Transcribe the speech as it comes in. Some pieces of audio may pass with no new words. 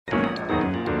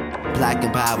Black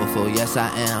and powerful, yes I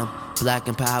am. Black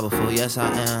and powerful, yes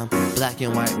I am. Black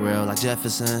and white world like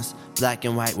Jefferson's. Black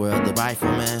and white world, the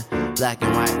rifleman. Black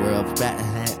and white world,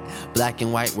 black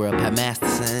and white world, Pat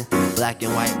Masterson. Black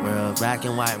and white world, black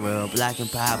and white world, black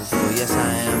and powerful, yes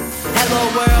I am. Hello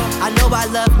world, I know I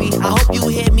love me. I hope you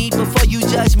hear me before you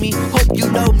judge me. Hope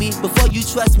you know me before you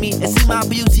trust me. And see my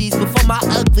beauties before my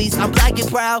uglies. I'm black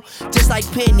and proud, just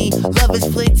like Penny. Love is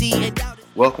plenty and doubt is...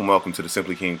 Welcome to the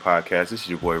Simply King podcast. This is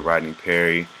your boy Rodney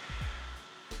Perry.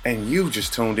 And you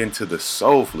just tuned into the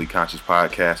Soulfully Conscious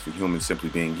podcast for humans simply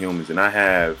being humans. And I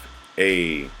have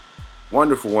a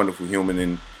wonderful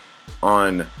human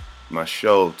on my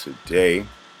show today.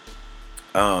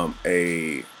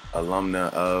 A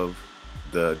alumna of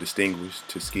the distinguished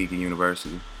Tuskegee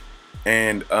University.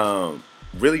 And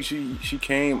really she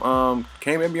came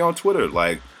at me on Twitter,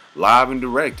 like live and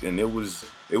direct, and it was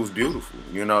beautiful.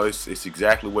 You know, it's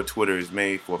exactly what Twitter is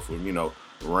made for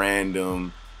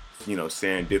random,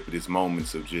 serendipitous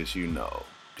moments of just,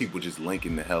 people just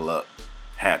linking the hell up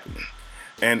happening.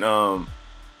 And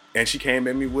she came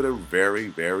at me with a very,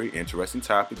 very interesting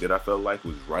topic that I felt like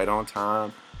was right on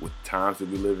time with the times that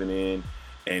we're living in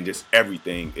and just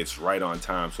everything. It's right on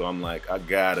time. So I'm like, I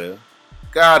gotta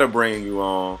bring you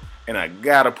on and I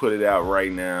gotta put it out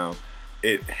right now.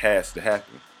 It has to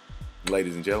happen.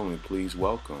 Ladies and gentlemen, please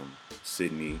welcome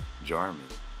Sydnei Jarman.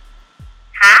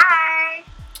 Hi.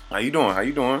 How you doing? I'm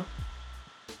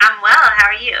well. How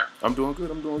are you? I'm doing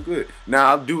good.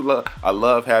 Now I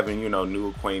love having, new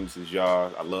acquaintances,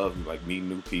 y'all. I love meeting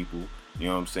new people. You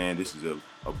know what I'm saying? This is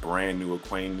a brand new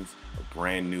acquaintance, a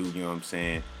brand new,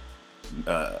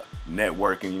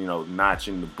 networking, notch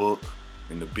in the book,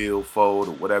 in the billfold,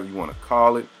 or whatever you want to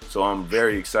call it. So I'm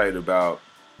very excited about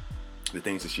the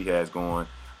things that she has going.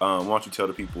 Why don't you tell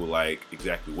the people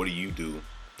exactly what do you do,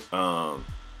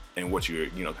 and what you're,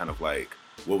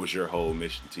 what was your whole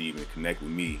mission to even connect with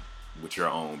me with your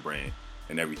own brand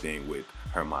and everything with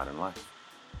Her Modern Life?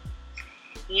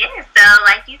 Yeah, so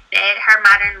like you said, Her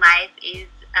Modern Life is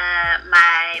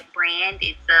my brand.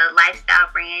 It's a lifestyle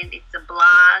brand. It's a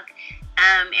blog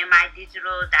and my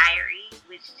digital diary,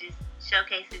 which just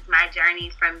showcases my journey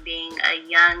from being a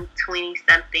young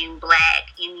 20-something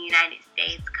Black in the United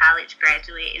States college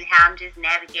graduate and how I'm just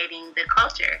navigating the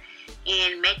culture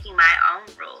and making my own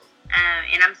rules.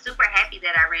 And I'm super happy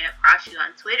that I ran across you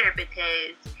on Twitter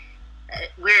because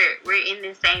we're in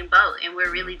the same boat and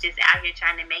we're really just out here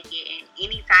trying to make it. And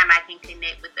anytime I can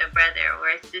connect with a brother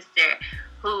or a sister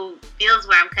who feels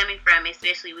where I'm coming from,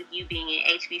 especially with you being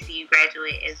an HBCU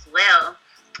graduate as well,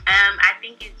 I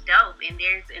think it's dope. And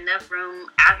there's enough room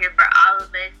out here for all of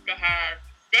us to have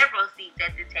several seats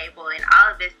at the table and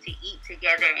all of us to eat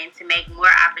together and to make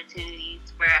more opportunities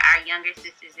for our younger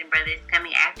sisters and brothers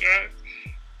coming after us.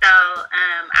 So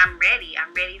I'm ready.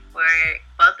 I'm ready for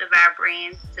both of our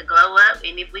brands to glow up,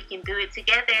 and if we can do it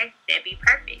together, that'd be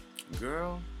perfect.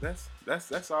 Girl, that's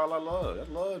all I love.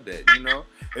 I love that.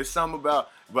 It's something about.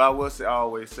 But I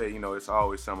always say, it's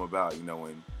always something about,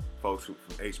 when folks from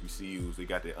HBCUs, they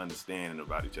got their understanding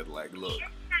about each other. Like, look, yeah,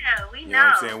 we know. You know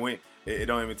what I'm saying? It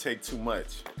don't even take too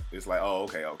much. It's like, oh,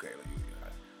 okay.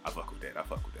 I fuck with that.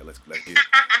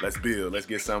 Let's build. Let's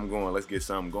get something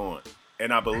going.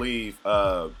 And I believe,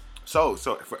 so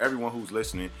for everyone who's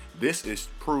listening, this is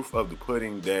proof of the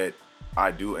pudding that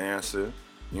I do answer.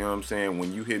 You know what I'm saying?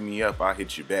 When you hit me up, I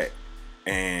hit you back.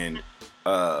 And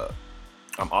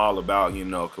I'm all about,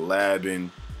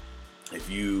 collabing.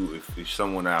 If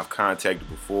someone I've contacted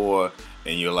before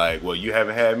and you're like, well, you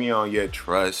haven't had me on yet,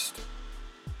 trust,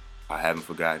 I haven't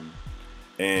forgotten.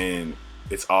 And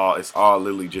it's all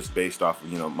literally just based off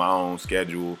of, my own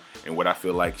schedule and what I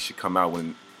feel like should come out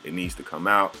when it needs to come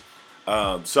out.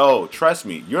 So trust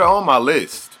me, you're on my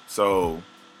list. So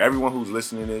everyone who's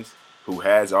listening to this, who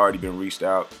has already been reached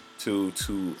out to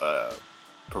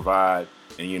provide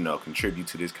and contribute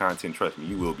to this content, trust me,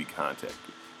 you will be contacted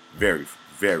very,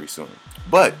 very soon.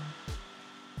 But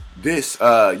this,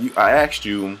 I asked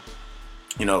you,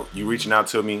 you reaching out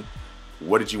to me.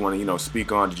 What did you want to,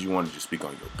 speak on? Did you want to just speak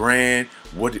on your brand?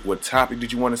 What topic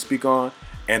did you want to speak on?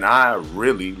 And I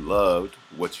really loved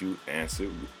what you answered,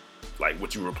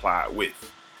 what you replied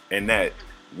with. And that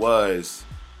was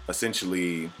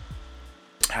essentially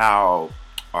how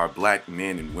our Black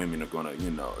men and women are going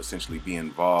to, essentially be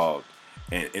involved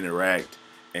and interact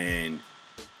and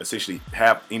essentially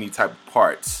have any type of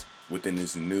parts within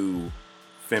this new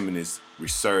feminist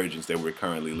resurgence that we're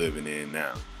currently living in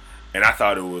now. And I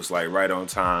thought it was right on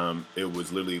time. It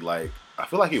was literally I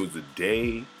feel like it was the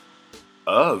day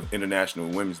of International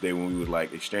Women's Day when we would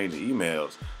like exchange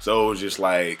emails. So it was just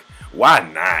like, why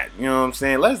not? You know what I'm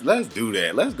saying? Let's do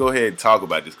that. Let's go ahead and talk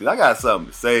about this because I got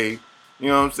something to say. You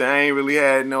know what I'm saying? I ain't really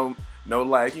had no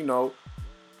like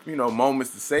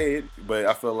moments to say it, but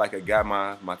I feel like I got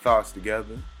my thoughts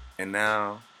together, and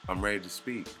now I'm ready to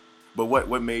speak. But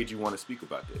what made you want to speak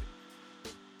about that?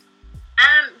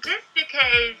 Just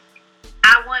because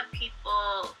I want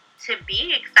people to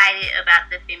be excited about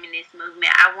the feminist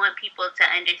movement. I want people to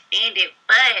understand it,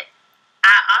 but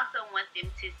I also want them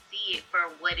to see it for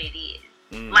what it is.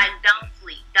 Like, don't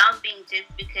sleep. Don't think just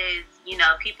because,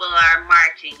 people are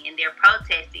marching and they're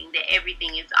protesting that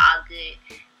everything is all good.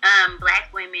 Black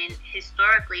women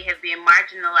historically have been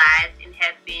marginalized and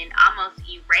have been almost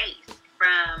erased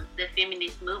from the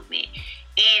feminist movement.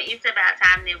 And it's about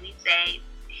time that we say,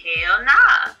 hell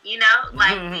nah.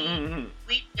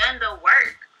 We've done the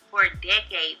work for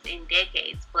decades and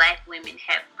decades. Black women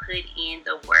have put in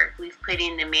the work. We've put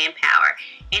in the manpower.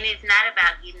 And it's not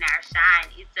about getting our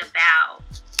shine. It's about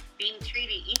being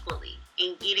treated equally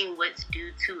and getting what's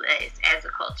due to us as a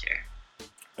culture.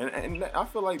 And I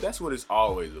feel like that's what it's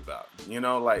always about.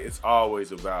 It's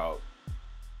always about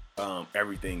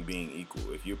everything being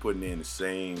equal. If you're putting in the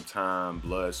same time,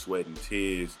 blood, sweat, and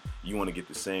tears, you want to get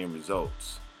the same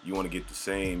results. You want to get the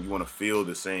same, you want to feel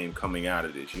the same coming out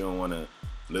of this. You don't want to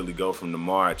literally go from the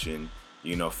march and,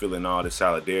 feeling all the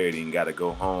solidarity and got to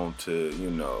go home to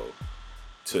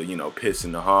piss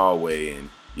in the hallway and,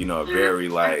 a very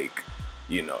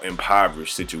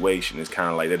impoverished situation. It's kind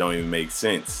of like that don't even make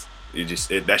sense.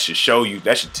 That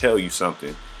should tell you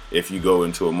something if you go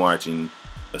into a march and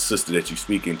a sister that you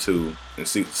speaking to and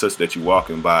sister that you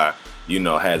walking by,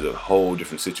 has a whole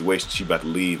different situation she about to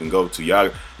leave and go to.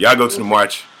 Y'all go to the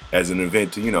march as an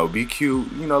event to, be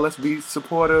cute, let's be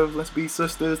supportive, let's be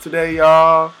sisters today,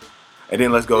 y'all. And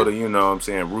then let's go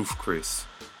to, Roof Chris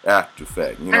after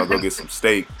fact. Go get some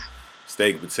steak,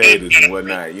 potatoes and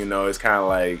whatnot. It's kind of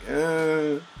like,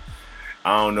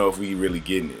 I don't know if we really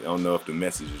getting it. I don't know if the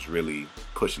message is really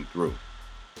pushing through.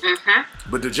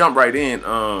 But to jump right in,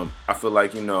 I feel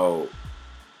like,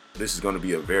 this is going to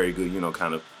be a very good,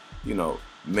 kind of,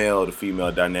 male to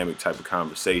female dynamic type of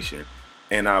conversation.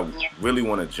 And I really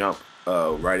want to jump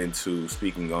right into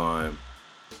speaking on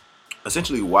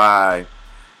essentially why,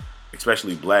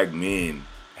 especially black men,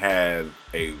 have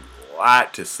a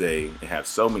lot to say and have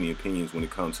so many opinions when it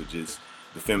comes to just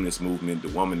the feminist movement, the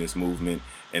womanist movement,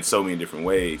 in so many different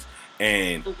ways.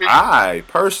 And I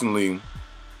personally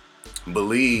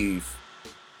believe,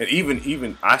 and even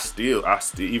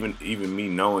me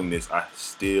knowing this, I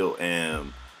still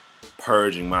am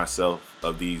purging myself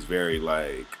of these very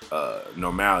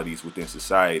normalities within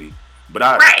society. But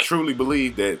I truly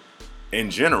believe that in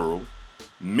general,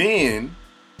 men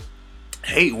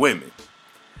hate women.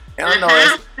 And I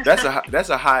know that's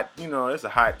a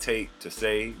hot take to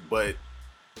say, but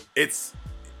it's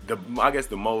the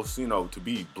most, to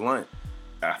be blunt,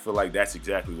 I feel like that's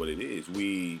exactly what it is.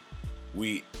 We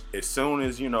as soon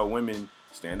as, women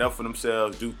stand up for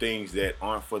themselves, do things that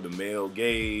aren't for the male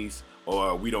gaze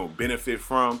or we don't benefit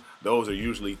from, those are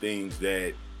usually things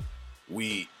that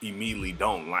we immediately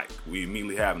don't like. We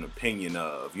immediately have an opinion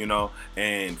of,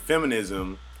 and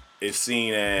feminism is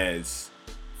seen as,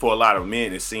 for a lot of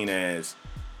men, it's seen as,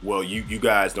 well, you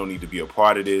guys don't need to be a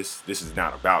part of this. This is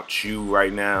not about you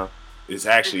right now. It's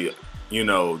actually,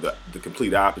 the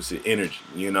complete opposite energy.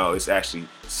 It's actually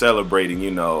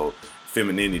celebrating,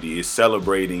 femininity. It's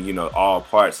celebrating, all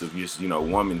parts of just,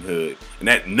 womanhood. And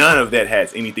that none of that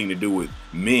has anything to do with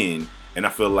men. And I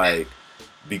feel like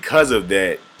because of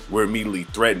that, we're immediately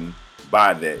threatened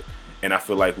by that. And I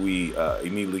feel like we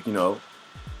immediately,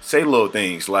 say little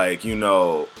things like,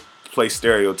 play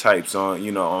stereotypes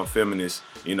on, on feminists,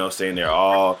 saying they're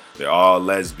all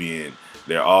lesbian.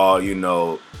 They're all,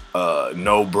 no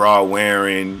bra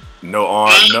wearing, no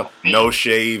arm, no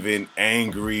shaving,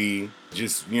 angry,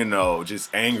 just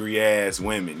angry ass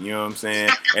women. You know what I'm saying?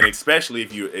 And especially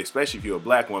if you're a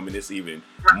black woman, it's even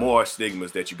more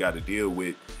stigmas that you got to deal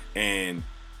with. And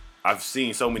I've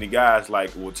seen so many guys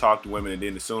will talk to women, and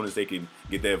then as soon as they can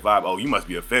get that vibe, oh, you must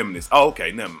be a feminist. Oh,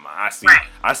 okay, never mind.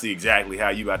 I see exactly how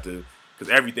you got to,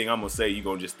 because everything I'm gonna say, you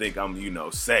gonna just think I'm,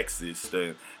 sexist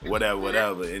and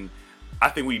whatever. And I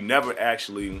think we never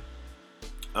actually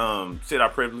sit our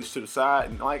privilege to the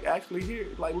side and actually hear,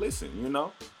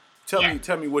 listen,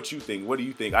 Tell me what you think. What do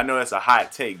you think? I know that's a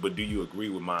hot take, but do you agree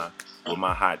with my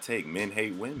hot take? Men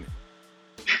hate women.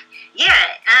 Yeah,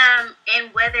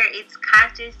 and whether it's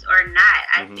conscious or not,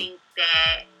 I think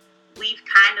that we've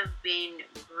kind of been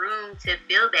groomed to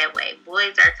feel that way.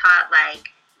 Boys are taught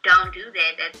don't do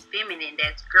that. That's feminine.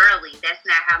 That's girly. That's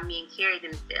not how men carry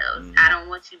themselves. I don't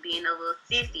want you being a little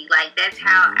sissy. Like, that's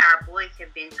how our boys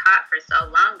have been taught for so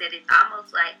long that it's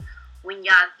almost like when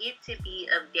y'all get to be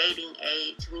of dating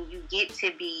age, when you get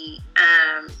to be,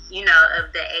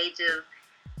 of the age of,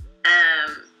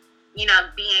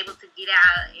 being able to get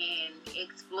out and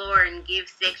explore and give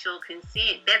sexual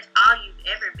consent, that's all you've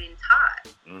ever been taught.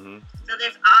 So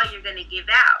that's all you're going to give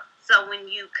out. So when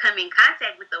you come in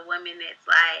contact with a woman that's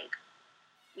like,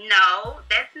 no,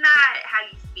 that's not how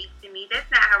you speak to me. That's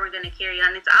not how we're going to carry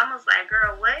on. It's almost like,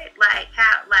 girl, what? Like,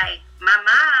 how, like, my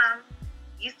mom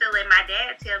used to let my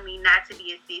dad tell me not to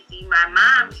be a sissy. My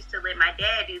mom used to let my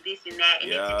dad do this and that.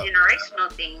 And it's a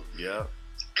generational thing. Yeah.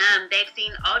 They've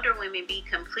seen older women be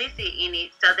complicit in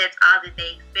it, so that's all that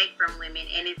they expect from women.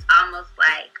 And it's almost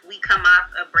like we come off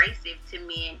abrasive to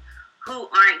men who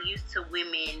aren't used to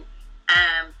women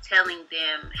telling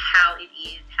them how it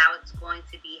is, how it's going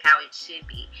to be, how it should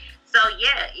be. So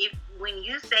yeah, when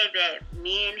you say that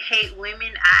men hate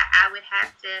women, I would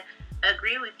have to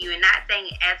agree with you, and not saying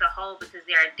it as a whole, because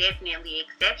there are definitely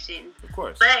exceptions. Of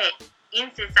course. But in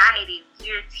society,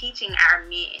 we're teaching our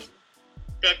men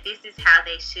that this is how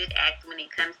they should act when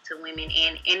it comes to women,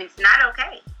 and it's not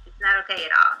okay. It's not okay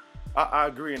at all. I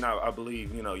agree, and I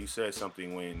believe, you said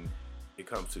something when it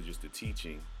comes to just the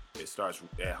teaching. It starts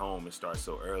at home. It starts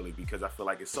so early, because I feel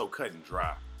like it's so cut and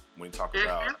dry when you talk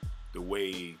about the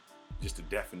way, just the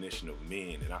definition of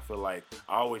men. And I feel like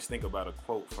I always think about a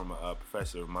quote from a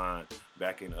professor of mine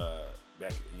back from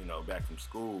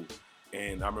school.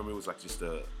 And I remember it was like just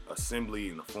a assembly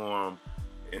in a forum,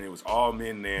 and it was all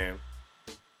men there.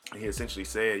 And he essentially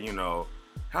said,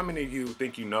 how many of you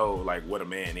think you know like what a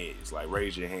man is? Like,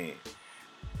 raise your hand.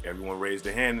 Everyone raised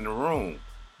their hand in the room.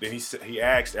 Then he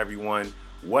asked everyone,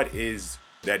 what is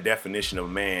that definition of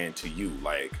man to you?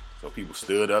 Like, so people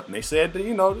stood up and they said, the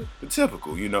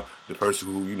typical, the person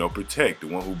who, protect, the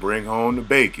one who bring home the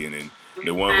bacon, and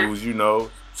the one who's,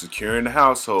 securing the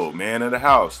household, man of the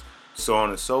house, so on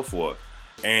and so forth.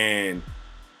 And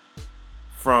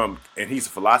he's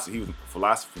he was a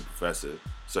philosophy professor.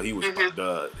 So he was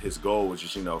his goal was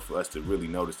just, for us to really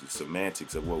notice the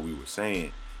semantics of what we were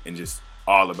saying and just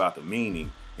all about the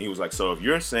meaning. And he was like, so if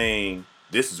you're saying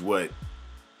this is what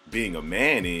being a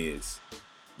man is,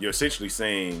 you're essentially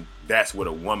saying that's what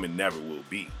a woman never will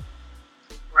be.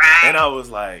 Right. And I was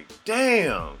like,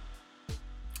 damn,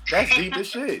 that's deep as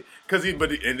shit.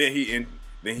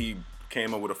 Then he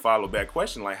came up with a follow back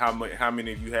question, like how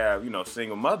many of you have,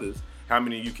 single mothers? How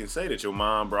many of you can say that your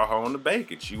mom brought home the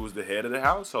bacon? She was the head of the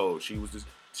household. She was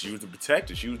the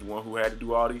protector. She was the one who had to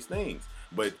do all these things.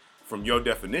 But from your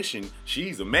definition,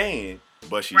 she's a man,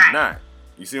 but she's not.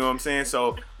 You see what I'm saying?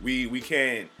 So we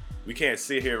can't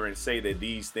sit here and say that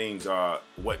these things are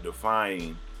what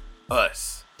define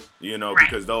us,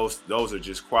 because those are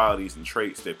just qualities and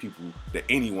traits that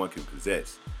anyone can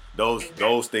possess.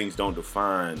 Those things don't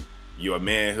define your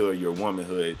manhood, your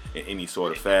womanhood in any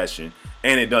sort of fashion.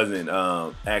 And it doesn't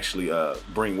actually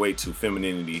bring weight to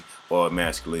femininity or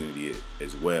masculinity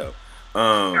as well.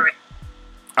 I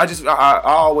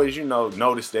always,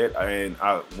 noticed that, and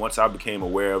once I became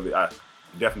aware of it, I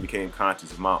definitely became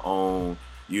conscious of my own,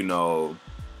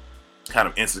 kind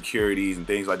of insecurities and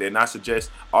things like that. And I suggest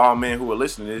all men who are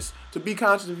listening to this to be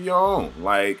conscious of your own.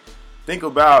 Like, think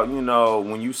about,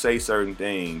 when you say certain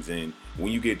things and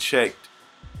when you get checked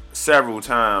several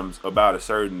times about a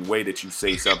certain way that you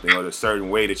say something or a certain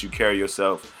way that you carry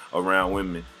yourself around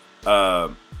women,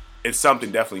 it's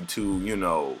something definitely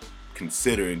to,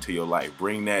 consider into your life.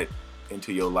 Bring that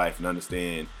into your life and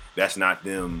understand that's not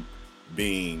them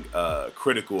being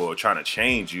critical or trying to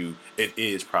change you. It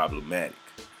is problematic.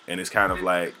 And it's kind of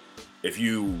like, if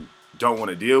you don't want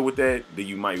to deal with that, then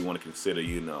you might want to consider,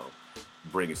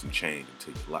 bringing some change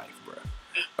into your life,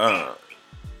 bro.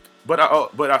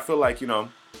 But I feel like, the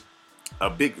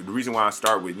reason why I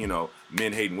start with,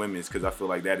 men hating women is because I feel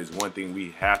like that is one thing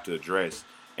we have to address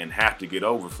and have to get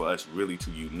over for us really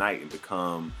to unite and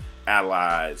become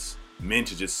allies, men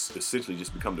to just essentially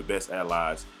just become the best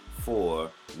allies for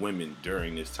women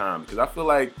during this time. Because I feel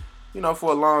like,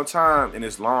 for a long time, and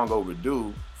it's long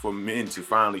overdue for men to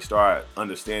finally start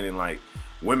understanding, like,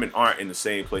 women aren't in the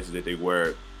same places that they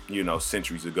were,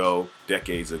 centuries ago,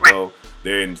 decades ago.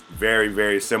 They're in very,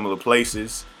 very similar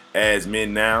places as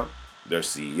men now. They're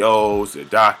CEOs, they're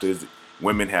doctors.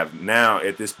 Women have now,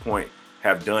 at this point,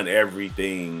 have done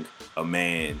everything a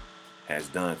man has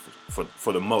done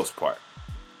for the most part.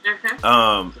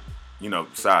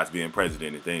 Besides being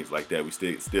president and things like that, we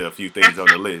still a few things on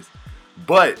the list.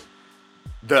 But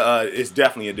it's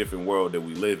definitely a different world that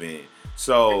we live in.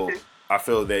 So I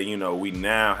feel that, we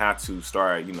now have to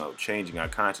start, changing our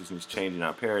consciousness, changing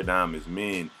our paradigm as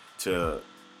men to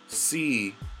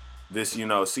see this,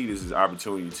 see this as an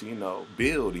opportunity to,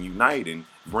 build and unite and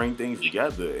bring things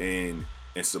together and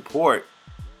support,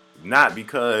 not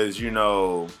because,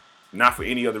 not for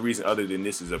any other reason other than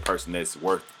this is a person that's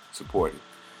worth supporting.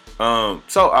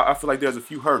 So I feel like there's a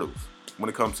few hurdles when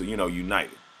it comes to,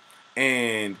 uniting.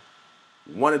 And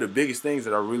one of the biggest things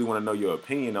that I really want to know your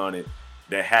opinion on it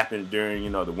that happened during,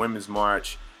 the Women's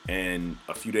March and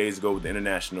a few days ago with the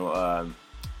International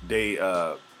Day,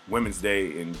 Women's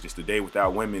Day, and just the Day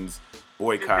Without Women's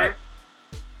boycott,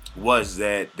 was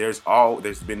that there's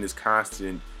been this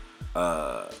constant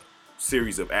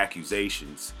series of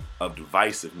accusations of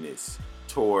divisiveness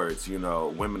towards,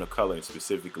 women of color and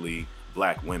specifically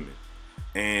Black women.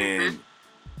 And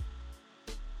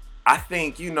I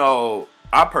think,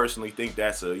 I personally think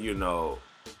that's a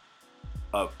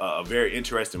very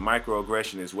interesting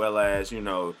microaggression, as well as,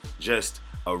 just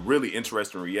a really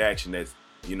interesting reaction that's,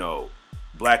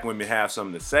 Black women have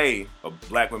something to say, or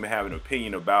Black women have an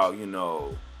opinion about,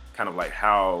 kind of like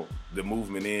how the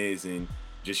movement is, and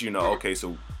just, okay,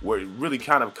 so we're really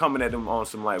kind of coming at them on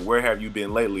some like, where have you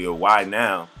been lately, or why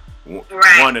now?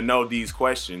 Want to know these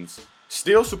questions.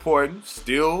 Still supporting,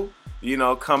 still,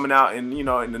 coming out in,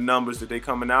 in the numbers that they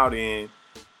coming out in,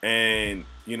 and,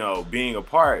 being a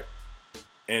part.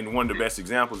 And one of the best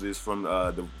examples is from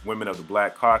the women of the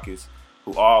Black Caucus,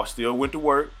 who all still went to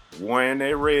work wearing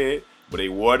their red, but they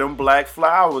wore them black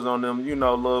flowers on them,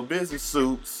 little business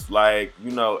suits. Like,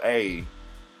 hey,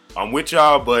 I'm with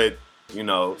y'all, but,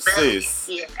 sis,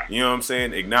 you know what I'm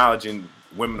saying? Acknowledging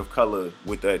women of color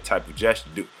with that type of gesture.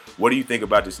 What do you think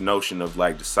about this notion of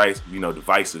like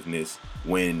divisiveness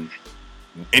when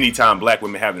anytime Black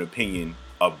women have an opinion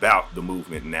about the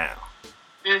movement now?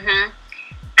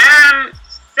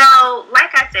 So,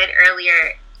 like I said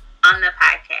earlier on the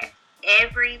podcast,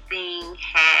 everything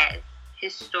has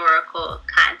historical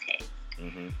context.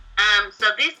 So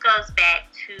this goes back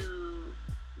to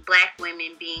Black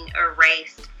women being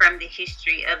erased from the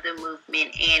history of the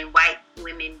movement and white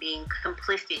women being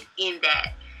complicit in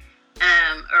that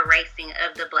erasing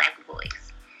of the Black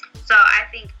voice. So I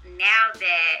think now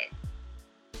that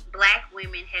Black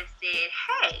women have said,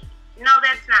 hey, no,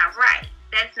 that's not right.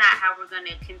 That's not how we're going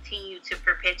to continue to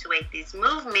perpetuate this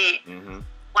movement.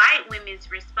 White women's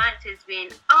response has been,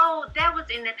 oh, that was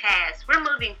in the past. We're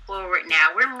moving forward now.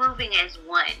 We're moving as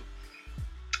one.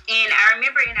 And I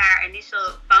remember in our initial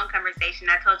phone conversation,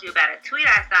 I told you about a tweet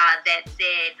I saw that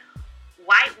said,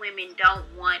 white women don't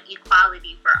want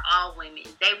equality for all women.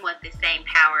 They want the same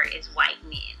power as white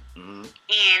men.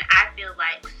 And I feel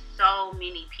like so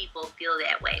many people feel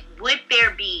that way. Would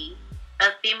there be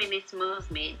a feminist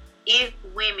movement if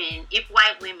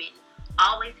white women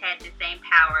always had the same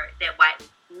power that white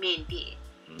men did?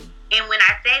 And when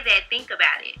I say that, think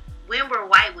about it. When were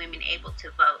white women able to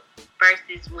vote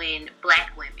versus when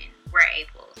Black women were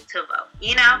able to vote?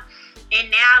 And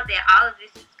now that all of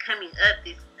this is coming up,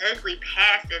 this ugly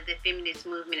past of the feminist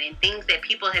movement and things that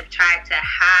people have tried to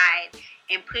hide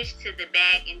and push to the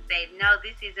back and say, no,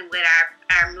 this isn't what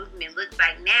our movement looks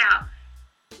like now.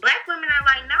 Black women are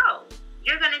like, no,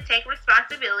 you're going to take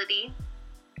responsibility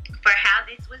for how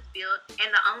this was built,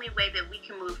 and the only way that we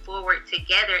can move forward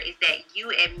together is that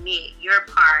you admit your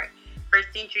part for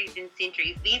centuries and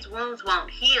centuries. These wounds won't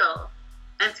heal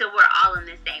until we're all on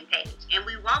the same page, and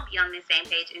we won't be on the same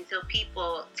page until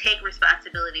people take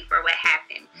responsibility for what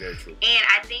happened. Very true. And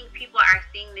I think people are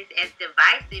seeing this as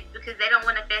divisive because they don't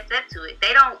want to fess up to it.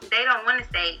 They don't want to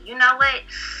say, you know what?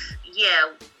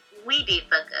 Yeah, we did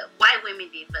fuck up. White women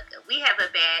did fuck up. We have a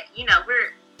bad,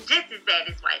 we're just as bad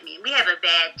as white men. We have a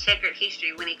bad checkered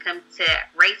history when it comes to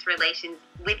race relations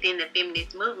within the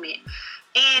feminist movement.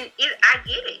 And I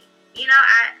get it.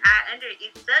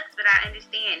 It sucks, but I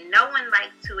understand. No one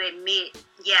likes to admit,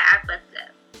 yeah, I fucked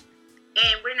up.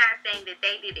 And we're not saying that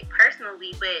they did it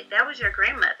personally, but that was your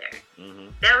grandmother.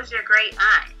 That was your great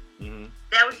aunt.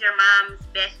 That was your mom's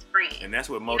best friend. And that's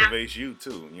what motivates you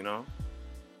too,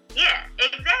 Yeah,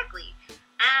 exactly.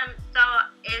 So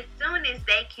as soon as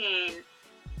they can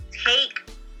take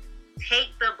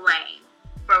the blame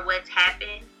for what's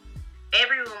happened,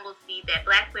 everyone will see that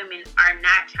Black women are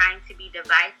not trying to be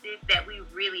divisive, that we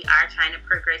really are trying to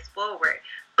progress forward.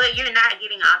 But you're not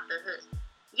getting off the hook.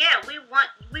 Yeah, we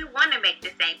want to make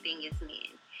the same thing as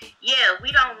men. Yeah,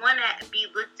 we don't want to be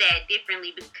looked at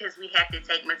differently because we have to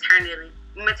take maternity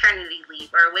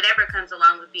leave or whatever comes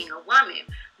along with being a woman.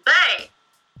 But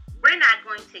we're not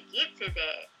going to get to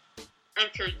that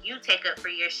until you take up for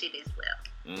your shit as well.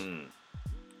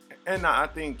 And I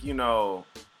think,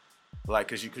 like,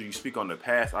 cause you speak on the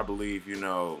past, I believe,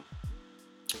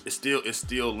 it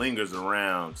still lingers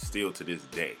around still to this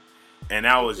day. And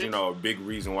that was, a big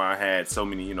reason why I had so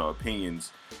many,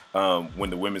 opinions when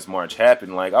the Women's March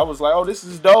happened. Like, I was like, oh, this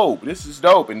is dope. This is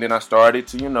dope. And then I started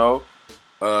to,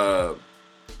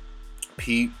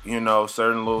 peep,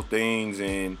 certain little things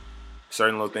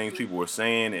people were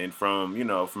saying. And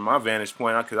from my vantage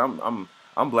point, because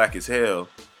I'm black as hell.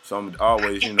 So I'm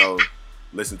always,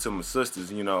 listen to my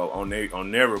sisters, on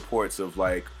their reports of,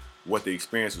 like, what the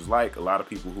experience was like. A lot of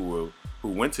people who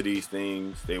went to these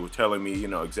things, they were telling me,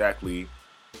 exactly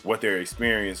what their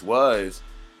experience was,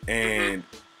 and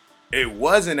it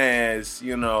wasn't as,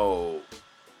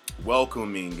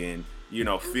 welcoming and,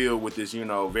 filled with this,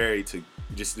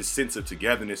 just this sense of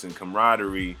togetherness and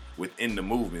camaraderie within the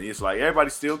movement. It's like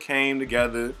everybody still came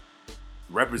together,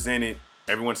 represented,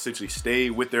 everyone essentially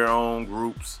stayed with their own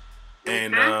groups,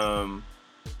 and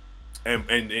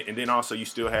then also you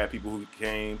still had people who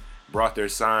came, brought their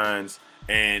signs,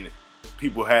 and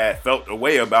people had felt a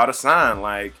way about a sign,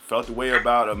 like felt a way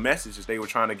about a message that they were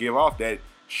trying to give off that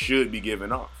should be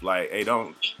given off. Like, hey,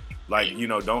 don't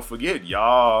forget,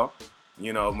 y'all,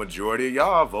 majority of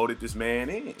y'all voted this man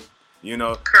in.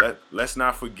 Let's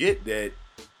not forget that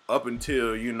up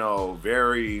until,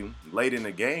 very late in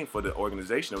the game for the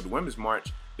organization of the Women's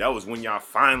March, that was when y'all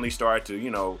finally started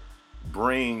to,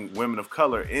 bring women of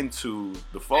color into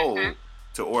the fold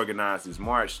to organize this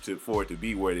march for it to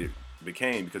be what it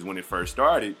became. Because when it first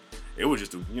started, it was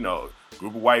just a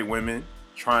group of white women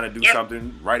trying to do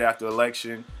something right after the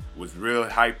election, was real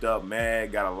hyped up,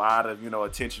 mad, got a lot of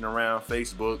attention around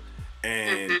Facebook,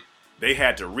 and they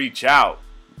had to reach out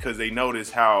because they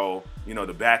noticed how the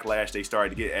backlash they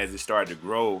started to get as it started to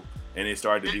grow, and it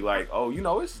started to be like, oh,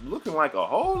 it's looking like a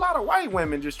whole lot of white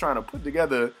women just trying to put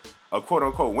together a quote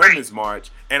unquote women's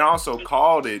march, and also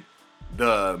called it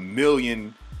the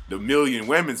million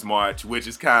women's march, which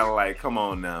is kind of like, come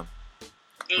on now,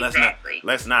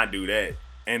 let's not do that.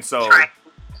 And so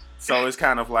it's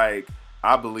kind of like,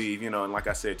 I believe, and like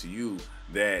I said to you,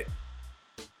 that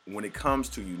when it comes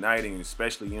to uniting,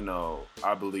 especially,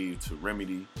 I believe to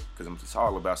remedy, because I'm just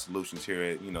all about solutions here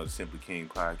at the Simply King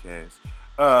podcast,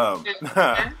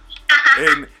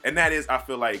 and that is, I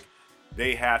feel like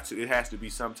it has to be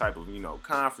some type of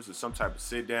conference or some type of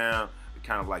sit down,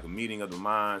 kind of like a meeting of the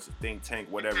minds, a think tank,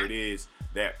 whatever it is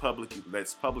that's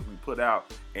publicly put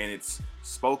out, and it's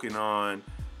spoken on.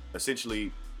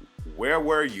 Essentially, where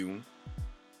were you?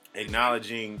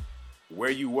 Acknowledging where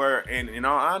you were, and in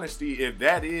all honesty, if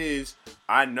that is,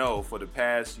 I know for the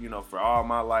past, for all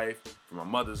my life, for my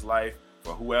mother's life,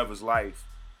 for whoever's life,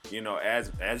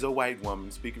 as a white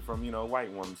woman, speaking from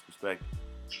white woman's perspective,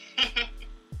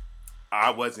 I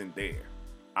wasn't there.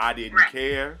 I didn't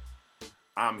care.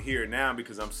 I'm here now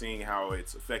because I'm seeing how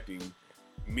it's affecting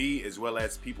me as well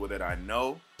as people that I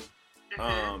know,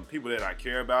 people that I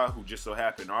care about who just so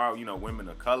happen are, women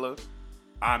of color.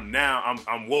 I'm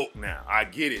woke now. I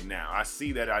get it now. I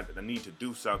see that I need to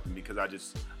do something because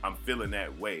I'm feeling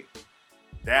that way.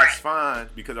 That's fine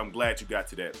because I'm glad you got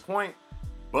to that point,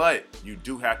 but you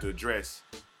do have to address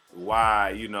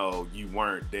why, you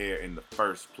weren't there in the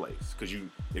first place. Because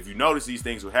if you notice these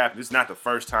things will happen, this is not the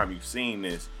first time you've seen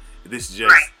this.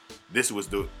 This was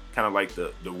the kind of like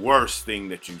the worst thing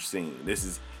that you've seen.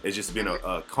 It's just been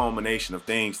a culmination of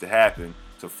things to happen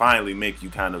to finally make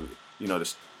you kind of,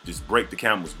 just break the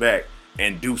camel's back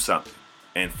and do something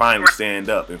and finally stand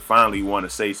up and finally want to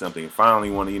say something and finally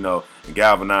want to,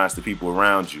 galvanize the people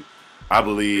around you. I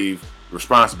believe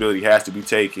responsibility has to be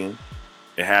taken.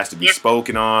 It has to be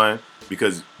spoken on,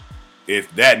 because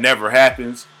if that never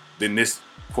happens, then this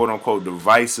quote unquote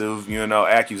divisive,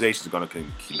 accusations are going to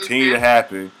continue to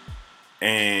happen,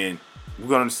 and people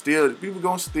gonna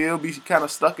still be kind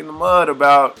of stuck in the mud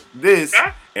about this,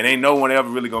 and ain't no one ever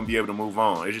really gonna be able to move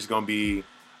on. It's just gonna be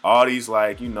all these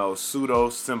pseudo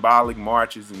symbolic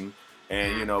marches and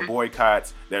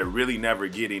boycotts that really never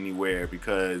get anywhere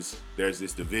because there's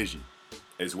this division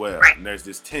as well, and there's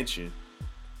this tension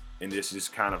and this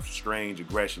kind of strange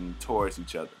aggression towards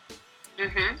each other.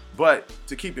 But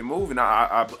to keep it moving,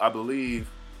 I believe,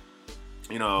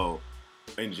 in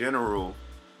general,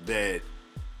 that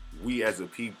we as a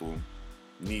people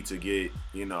need to get,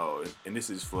 and this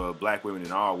is for black women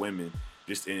and all women,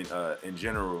 just in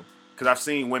general, because I've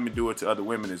seen women do it to other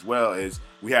women as well, as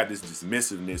we have this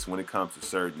dismissiveness when it comes to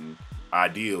certain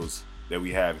ideals that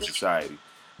we have in society.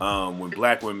 When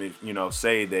black women,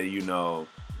 say that,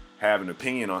 have an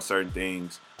opinion on certain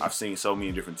things, I've seen so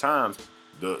many different times,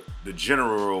 the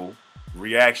general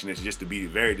reaction is just to be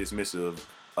very dismissive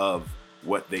of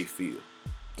what they feel.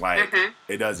 Like,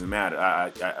 it doesn't matter.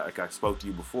 Like I spoke to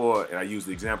you before, and I used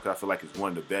the example because I feel like it's one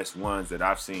of the best ones that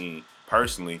I've seen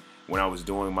personally when I was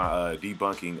doing my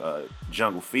debunking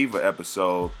Jungle Fever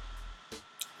episode,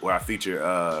 where I featured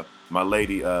my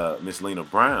lady, Miss Lena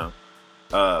Brown.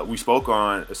 We spoke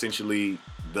on essentially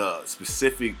the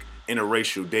specific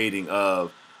interracial dating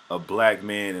of a black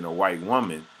man and a white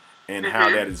woman, and how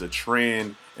that is a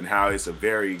trend, and how it's a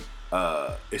very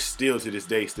it's still to this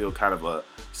day still kind of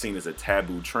seen as a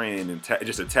taboo trend, and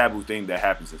just a taboo thing that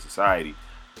happens in society,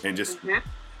 and just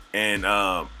and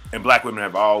black women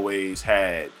have always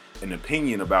had an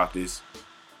opinion about this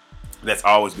that's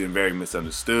always been very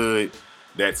misunderstood,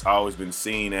 that's always been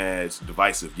seen as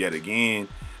divisive yet again,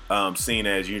 seen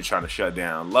as you're trying to shut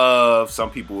down love. Some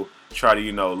people try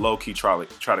to, low key try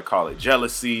to call it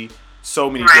jealousy, so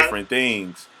many different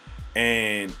things.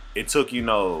 And it took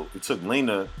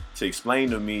Lena to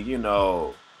explain to me,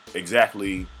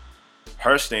 exactly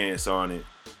her stance on it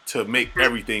to make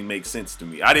everything make sense to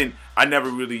me. I never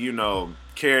really,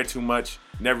 cared too much,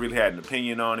 never really had an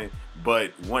opinion on it.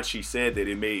 But once she said that,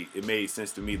 it made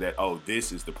sense to me that, oh,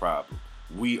 this is the problem.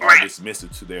 We are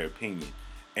dismissive to their opinion.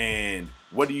 And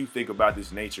what do you think about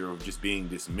this nature of just being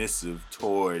dismissive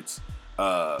towards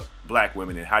black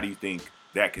women, and how do you think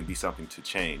that can be something to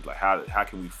change? Like, how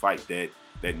can we fight that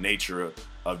nature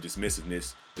of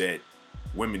dismissiveness that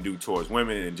women do towards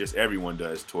women, and just everyone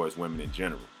does towards women in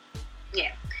general?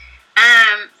 Yeah.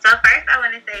 So first I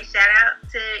want to say shout out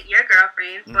to your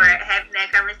girlfriend for having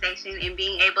that conversation and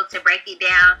being able to break it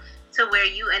down to where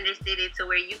you understood it, to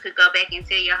where you could go back and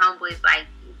tell your homeboys, like,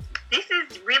 this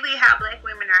is really how black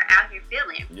women are out here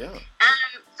feeling. Yeah.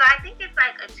 So I think it's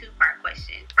like a two-part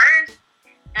question. First,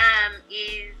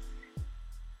 is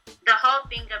the whole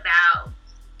thing about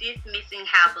dismissing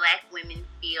how black women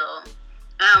feel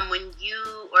when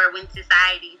when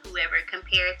society, whoever,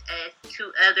 compares us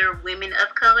to other women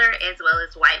of color as well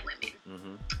as white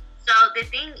women. So the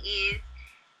thing is,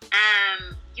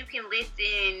 you can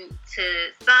listen to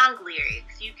song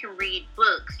lyrics, you can read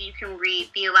books, you can read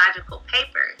theological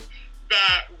papers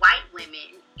that white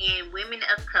women and women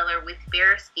of color with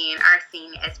fair skin are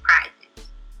seen as prizes.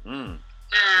 And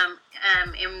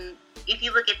if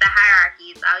you look at the hierarchy,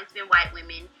 it's always been white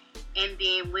women, and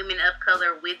then women of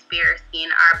color with fair skin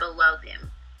are below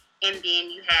them. And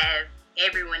then you have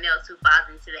everyone else who falls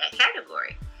into that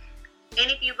category.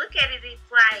 And if you look at it, it's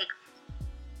like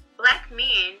black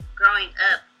men growing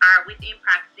up are within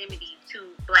proximity to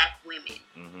black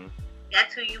women.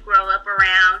 That's who you grow up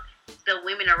around. The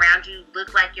women around you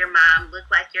look like your mom, look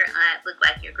like your aunt, look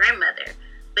like your grandmother.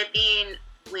 But then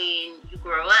when you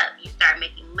grow up, you start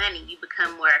making money, you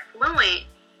become more affluent.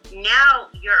 Now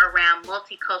you're around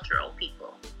multicultural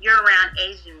people. You're around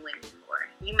Asian women more.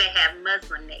 You may have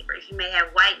Muslim neighbors. You may have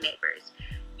white neighbors.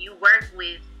 You work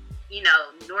with,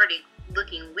 Nordic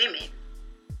looking women.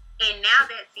 And now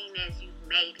that's seen as you've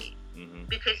made it.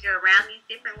 Because you're around these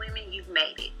different women, you've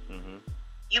made it.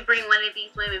 You bring one of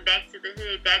these women back to the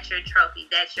hood, that's your trophy,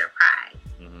 that's your prize.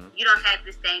 You don't have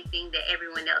the same thing that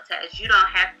everyone else has. You don't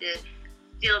have to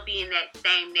still be in that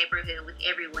same neighborhood with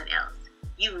everyone else.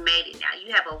 You've made it now.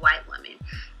 You have a white woman.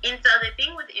 And so the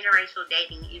thing with interracial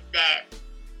dating is that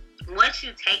once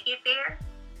you take it there,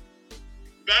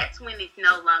 that's when it's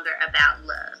no longer about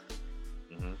love.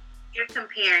 You're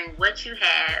comparing what you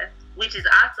have, which is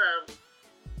also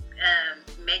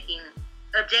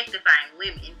objectifying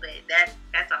women, but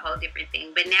that's a whole different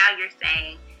thing. But now you're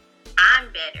saying,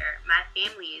 I'm better, my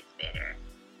family is better,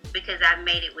 because I've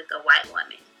made it with a white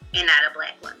woman and not a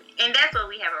black woman. And that's what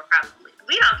we have a problem with.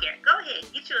 We don't care. Go ahead.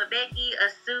 Get you a Becky, a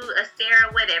Sue, a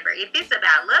Sarah, whatever. If it's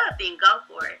about love, then go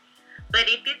for it. But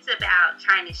if it's about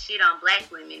trying to shit on black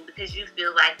women because you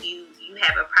feel like you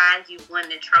have a prize, you've won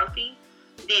the trophy,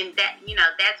 then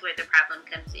that's where the problem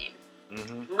comes in.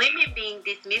 Women being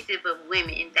dismissive of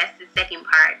women, that's the second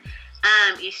part,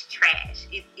 is trash.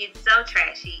 It's so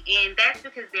trashy. And that's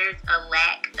because there's a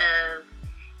lack of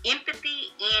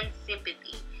empathy and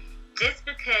sympathy. Just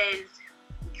because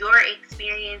your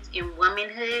experience in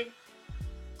womanhood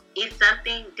is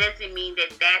something doesn't mean that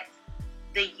that's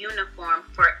the uniform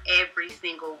for every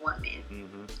single woman.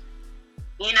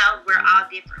 We're all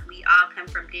different. We all come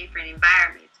from different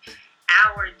environments.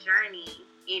 Our journey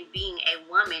in being a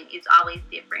woman is always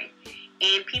different.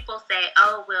 And people say,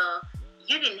 oh, well,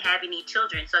 you didn't have any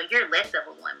children, so you're less of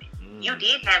a woman. You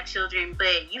did have children,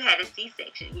 but you had a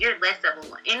C-section. You're less of a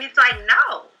woman. And it's like,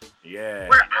 no. Yeah.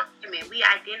 We're all women. We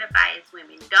identify as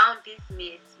women. Don't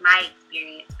dismiss my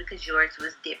experience because yours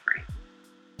was different.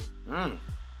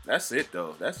 That's it,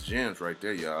 though. That's gems right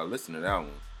there, y'all. Listen to that one.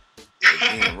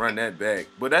 Again, run that back.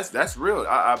 But that's real.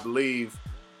 I believe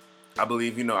I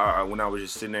believe, when I was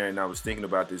just sitting there and I was thinking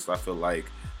about this, I feel like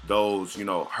those,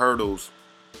 hurdles,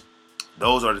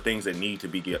 those are the things that need to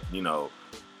be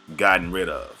gotten rid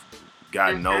of,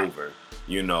 gotten over,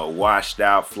 washed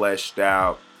out, fleshed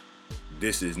out.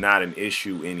 This is not an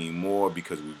issue anymore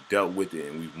because we've dealt with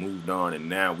it and we've moved on, and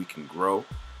now we can grow.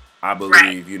 I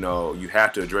believe, you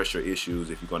have to address your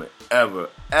issues if you're going to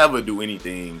ever do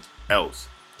anything else.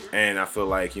 And I feel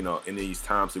like, in these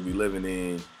times that we're living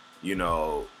in,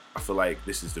 I feel like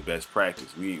this is the best practice.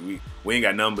 We ain't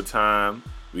got none but time.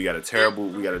 We got a terrible,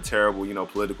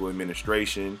 political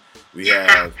administration.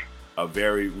 We're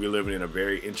living in a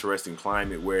very interesting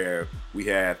climate where we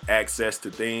have access to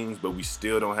things, but we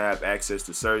still don't have access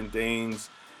to certain things.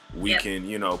 We can,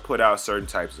 put out certain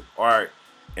types of art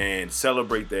and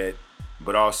celebrate that,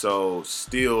 but also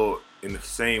still in the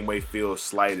same way feel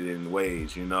slighted in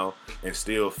ways, and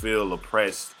still feel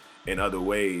oppressed in other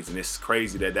ways. And it's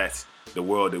crazy that that's the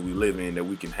world that we live in, that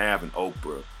we can have an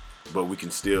Oprah, but we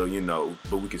can still,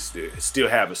 still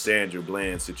have a Sandra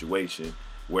Bland situation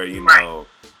where,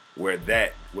 where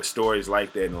stories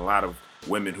like that and a lot of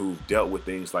women who've dealt with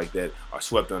things like that are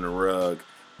swept under the rug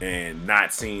and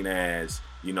not seen as,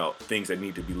 things that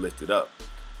need to be lifted up.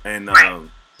 And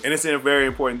it's a very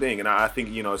important thing. And I think,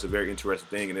 it's a very interesting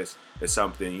thing. And it's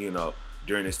something,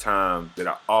 during this time that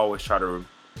I always try to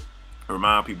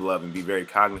remind people of and be very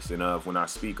cognizant of when I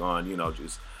speak on,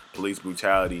 just police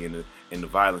brutality and the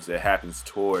violence that happens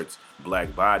towards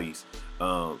black bodies,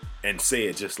 and say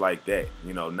it just like that,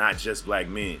 not just black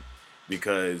men,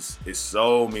 because it's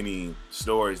so many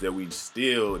stories that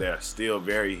are still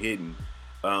very hidden,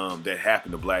 that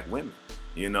happen to black women,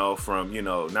 from,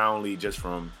 not only just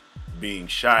from being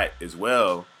shot as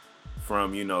well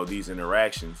from, these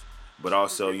interactions, but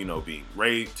also, being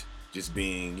raped, just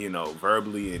being,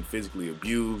 verbally and physically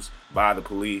abused by the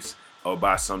police or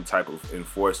by some type of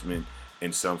enforcement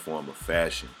in some form of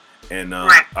fashion. And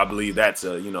I believe that's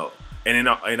and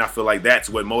I feel like that's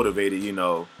what motivated,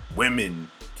 women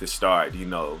to start,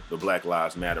 the Black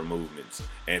Lives Matter movements,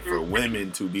 and for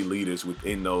women to be leaders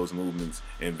within those movements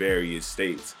in various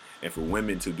states, and for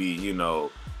women to be,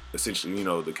 essentially,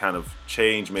 the kind of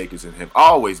change makers and have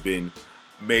always been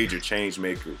major change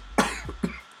makers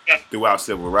throughout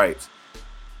civil rights.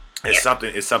 It's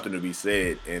something to be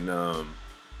said,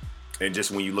 and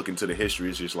just when you look into the history,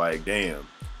 it's just like, damn,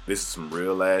 this is some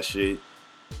real ass shit.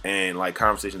 And like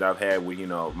conversations I've had with,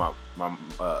 my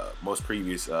most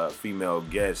previous female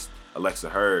guest, Alexa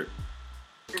Hurd,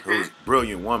 who's a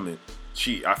brilliant woman.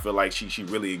 I feel like she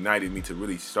really ignited me to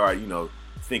really start,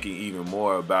 thinking even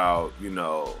more about,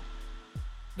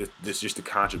 just the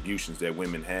contributions that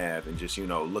women have, and just,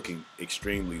 looking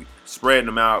extremely, spreading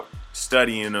them out,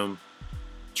 studying them,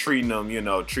 treating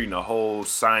the whole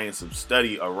science of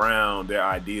study around their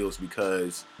ideals,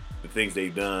 because the things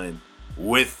they've done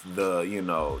with the,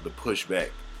 the pushback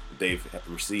that they've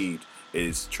received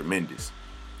is tremendous.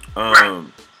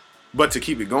 But to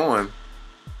keep it going,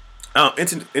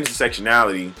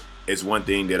 intersectionality is one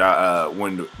thing that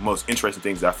one of the most interesting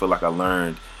things that I feel like I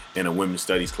learned in a women's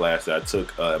studies class that I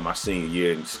took in my senior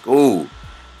year in school.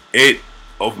 It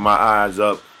opened my eyes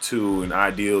up to an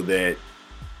ideal that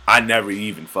I never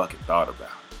even fucking thought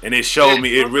about. And it showed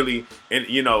me, it really, and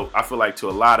I feel like to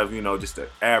a lot of, just the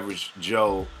average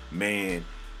Joe man,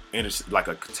 like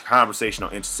a conversation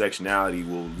on intersectionality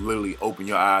will literally open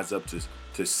your eyes up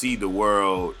to see the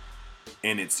world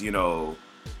in its, in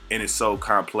its so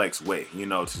complex way,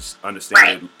 to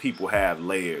understand that people have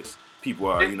layers. People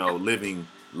are, living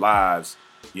lives,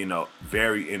 in a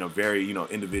very,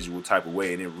 individual type of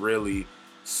way. And it really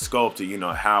sculpted,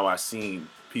 how I seen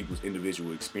people's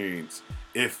individual experience.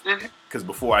 Because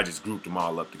before I just grouped them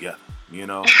all up together, it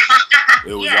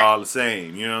was all the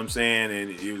same, you know what I'm saying? And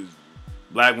it was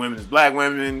black women is black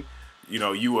women,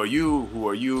 you are you, who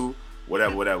are you,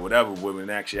 whatever. But in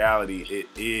actuality, it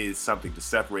is something to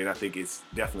separate. I think it's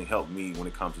definitely helped me when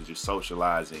it comes to just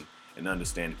socializing and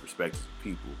understanding perspectives of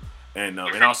people, and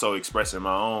also expressing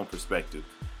my own perspective.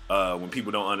 When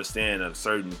people don't understand a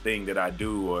certain thing that I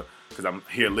do, or because I'm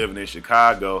here living in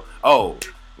Chicago,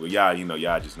 well,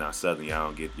 y'all just not Southern.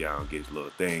 Y'all don't get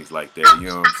little things like that. You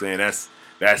know what I'm saying?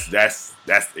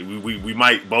 We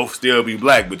might both still be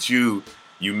black, but you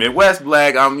Midwest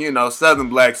black, I'm Southern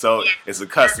black, so it's a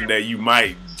custom that you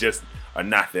might just are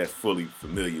not that fully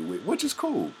familiar with, which is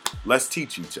cool. Let's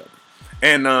teach each other.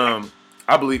 And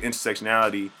I believe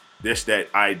intersectionality, just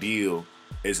that ideal,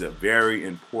 is a very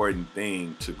important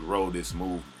thing to grow this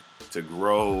movement, to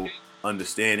grow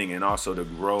understanding, and also to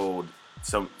grow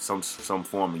some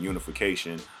form of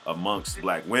unification amongst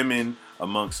black women,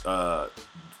 amongst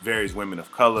various women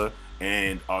of color,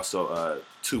 and also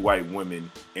 2 white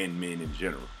women and men in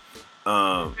general.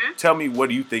 Tell me, what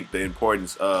do you think the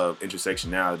importance of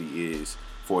intersectionality is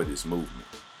for this movement?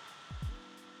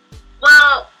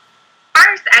 Well,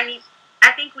 first, I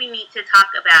think we need to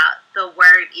talk about the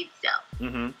word itself,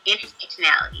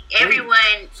 intersectionality.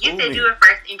 Everyone, you said you were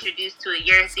first introduced to it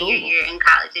your senior year in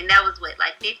college, and that was what,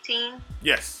 like 15?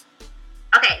 Yes.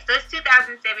 Okay, so it's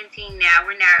 2017 now.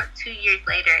 We're now 2 years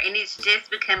later, and it's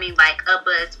just becoming like a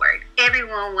buzzword.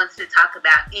 Everyone wants to talk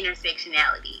about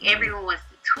intersectionality. Everyone wants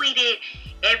to tweet it.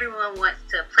 Everyone wants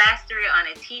to plaster it on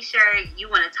a t-shirt. You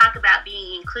want to talk about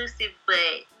being inclusive,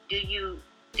 but do you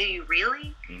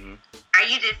really? Are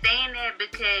you just saying that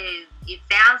because it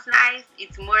sounds nice?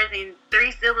 It's more than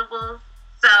 3 syllables,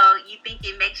 so you think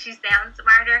it makes you sound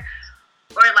smarter?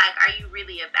 Or, like, are you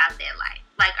really about that life?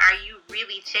 Like, are you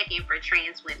really checking for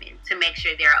trans women to make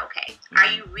sure they're okay? Are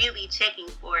you really checking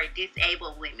for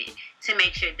disabled women to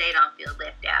make sure they don't feel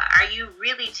left out? Are you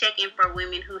really checking for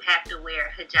women who have to wear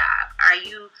a hijab? Are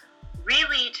you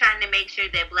really trying to make sure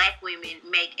that black women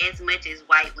make as much as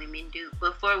white women do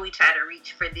before we try to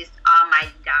reach for this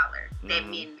almighty dollar that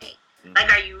men make? Like,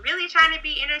 are you really trying to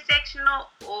be intersectional,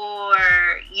 or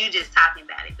you just talking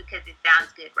about it because it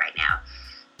sounds good right now?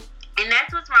 And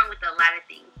that's what's wrong with a lot of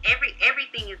things.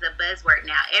 Everything is a buzzword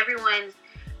now. Everyone's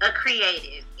a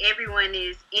creative. Everyone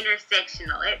is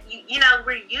intersectional. You know,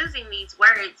 we're using these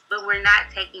words, but we're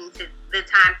not taking the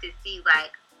time to see,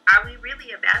 like, are we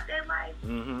really about that life?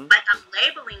 Like, I'm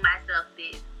labeling myself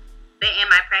this, but am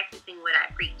I practicing what I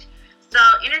preach? So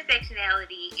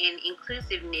intersectionality and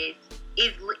inclusiveness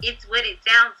it's what it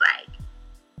sounds like.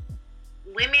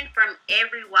 Women from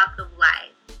every walk of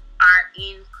life are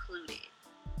included.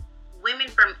 Women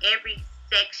from every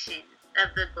section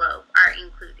of the globe are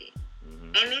included.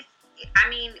 And this, I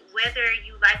mean, whether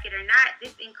you like it or not,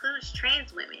 this includes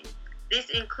trans women. This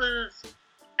includes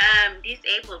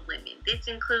disabled women. This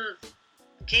includes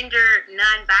gender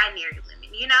non-binary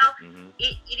women. You know,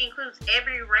 it includes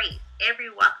every race, every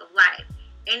walk of life.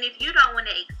 And if you don't want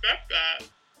to accept that,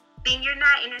 then you're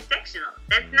not intersectional.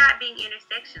 That's not being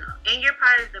intersectional. And you're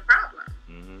part of the problem.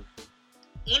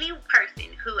 Any person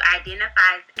who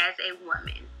identifies as a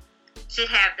woman should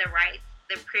have the rights,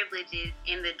 the privileges,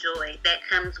 and the joy that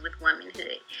comes with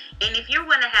womanhood. And if you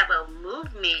want to have a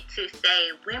movement to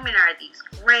say women are these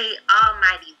great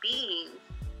almighty beings,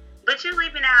 but you're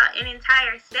leaving out an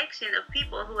entire section of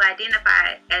people who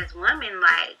identify as women,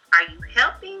 like, are you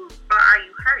helping or are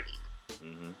you hurting?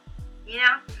 You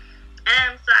know?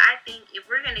 So I think if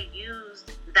we're going to use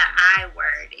the I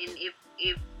word, and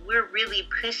if we're really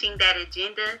pushing that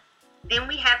agenda, then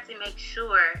we have to make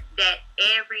sure that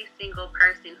every single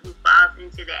person who falls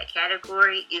into that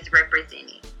category is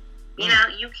represented. You know,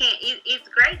 you can't, it's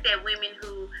great that women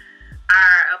who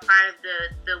are a part of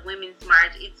the Women's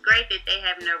March, it's great that they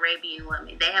have an Arabian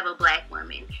woman, they have a black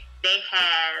woman, they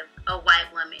have a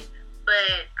white woman,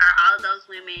 but are all those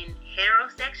women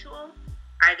heterosexual?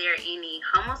 Are there any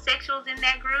homosexuals in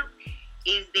that group?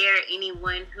 Is there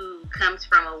anyone who comes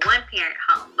from a one-parent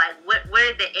home? Like, what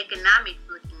are the economics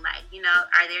looking like? You know,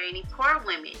 are there any poor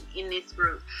women in this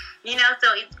group? You know,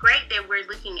 so it's great that we're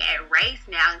looking at race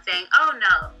now and saying, oh,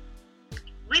 no,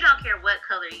 we don't care what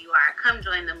color you are. Come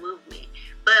join the movement.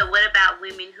 But what about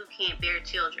women who can't bear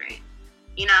children?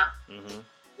 You know?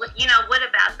 What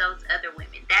about those other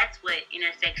women? That's what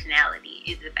intersectionality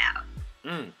is about.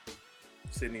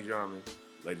 Sydnei Jarman,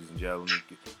 ladies and gentlemen,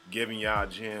 giving y'all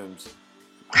gems.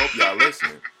 Hope y'all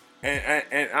listening.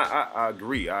 And I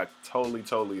agree. I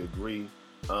totally agree.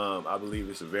 I believe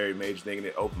it's a very major thing, and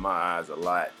it opened my eyes a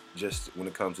lot just when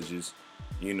it comes to just,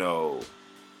 you know,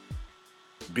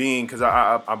 being, because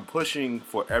I'm pushing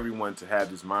for everyone to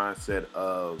have this mindset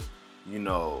of, you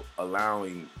know,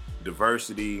 allowing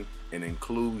diversity and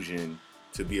inclusion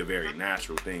to be a very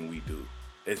natural thing we do.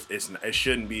 It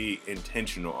shouldn't be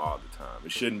intentional all the time.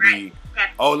 It shouldn't be,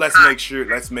 oh,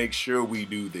 let's make sure we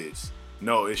do this.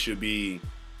 No, it should be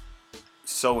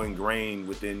so ingrained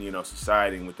within, you know,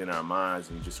 society and within our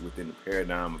minds and just within the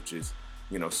paradigm of just,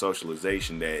 you know,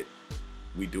 socialization that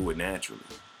we do it naturally.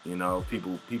 You know,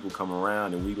 people come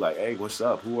around and we like, hey, what's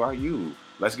up? Who are you?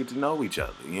 Let's get to know each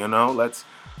other. You know, let's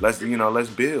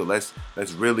build. Let's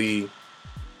really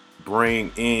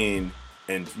bring in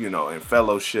and, you know, and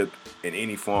fellowship in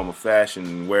any form of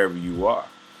fashion wherever you are.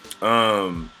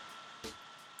 But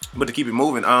to keep it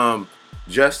moving,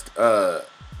 just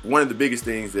one of the biggest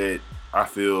things that I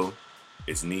feel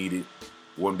is needed,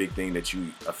 one big thing that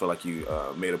I feel like you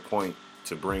made a point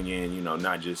to bring in, you know,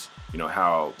 not just, you know,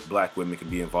 how black women can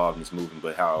be involved in this movement,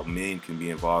 but how men can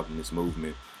be involved in this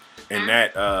movement. And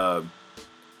that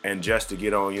And just to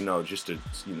get on, just to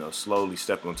slowly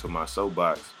step onto my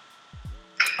soapbox,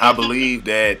 I believe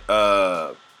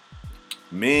that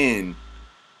men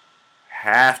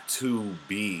have to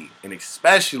be, and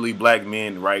especially black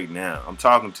men right now. I'm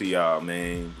talking to y'all,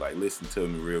 man. Like, listen to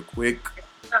me real quick.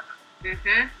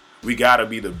 Mm-hmm. We gotta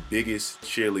be the biggest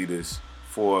cheerleaders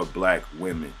for black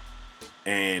women,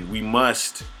 and we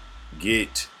must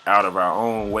get out of our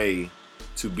own way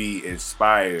to be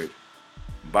inspired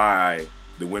by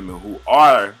the women who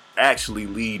are actually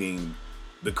leading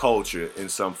the culture in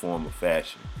some form of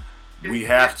fashion. We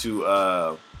have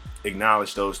to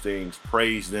acknowledge those things,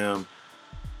 praise them,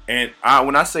 and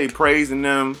when I say praising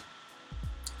them,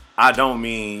 I don't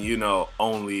mean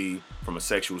only from a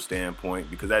sexual standpoint,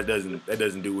 because that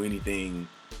doesn't do anything.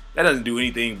 That doesn't do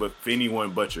anything but for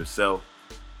anyone but yourself.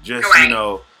 Just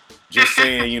just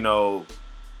saying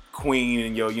queen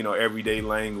in your everyday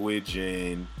language,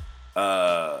 and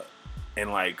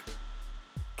like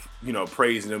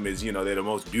praising them as they're the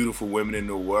most beautiful women in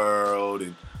the world,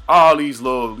 and all these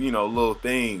little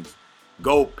things.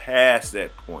 Go past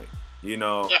that point.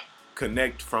 Yeah.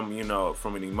 Connect from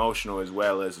from an emotional as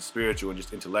well as a spiritual and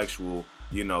just intellectual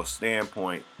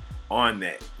standpoint on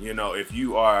that. If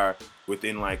you are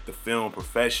within like the film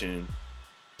profession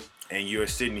and you're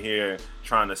sitting here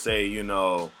trying to say I'm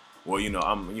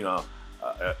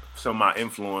some of my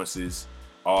influences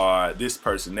are this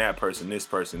person, that person, this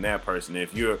person, that person.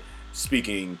 If you're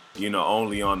speaking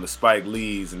only on the Spike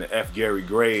Lees and the F. Gary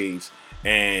Grays,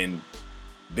 and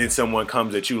then someone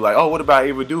comes at you like, oh, what about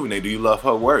Ava DuVernay? Do you love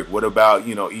her work? What about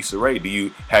Issa Rae?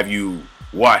 Have you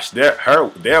watched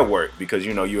their work? Because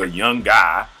you're a young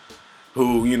guy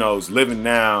who is living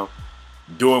now,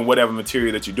 doing whatever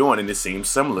material that you're doing, and it seems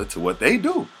similar to what they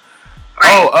do.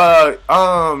 Nah,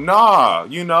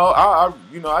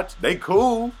 they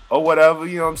cool or whatever.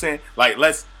 You know what I'm saying? Like,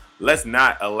 let's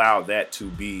not allow that to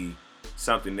be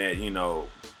something that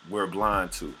we're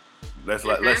blind to.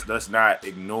 Let's not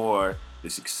ignore the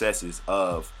successes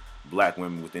of black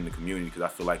women within the community, because I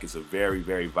feel like it's a very,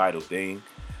 very vital thing.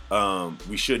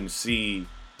 We shouldn't see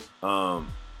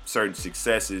certain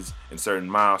successes and certain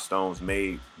milestones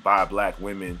made by black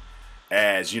women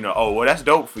as oh, well, that's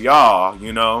dope for y'all,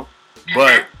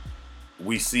 but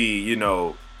we see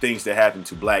things that happen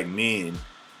to black men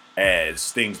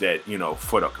as things that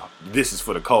this is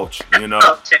for the culture.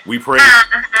 We praise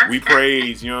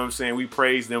you know what I'm saying, we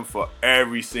praise them for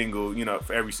every single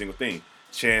thing.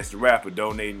 Chance the Rapper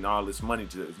donating all this money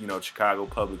to Chicago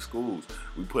public schools.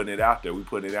 We putting it out there. We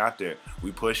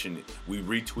pushing it. We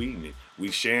retweeting it.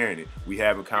 We sharing it. We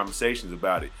having conversations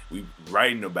about it. We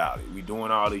writing about it. We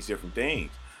doing all these different things.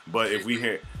 But if we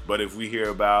hear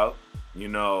about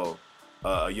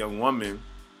a young woman,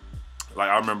 like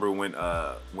I remember when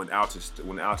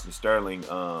Alton Sterling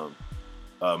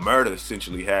murder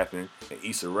essentially happened, and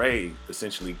Issa Rae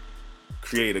essentially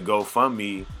created a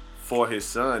GoFundMe for his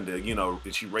son to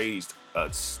and she raised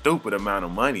a stupid amount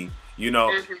of money.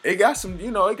 It got some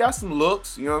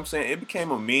looks. You know what I'm saying? It became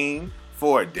a meme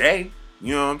for a day.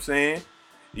 You know what I'm saying?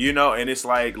 And it's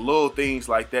like little things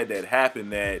like that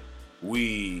happen that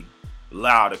we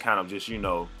allow to kind of just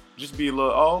be a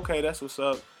little, oh, okay, that's what's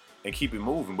up, and keep it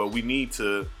moving. But we need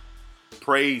to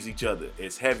praise each other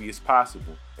as heavy as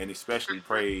possible, and especially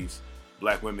praise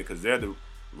black women, because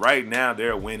right now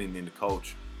they're winning in the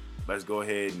culture. Let's go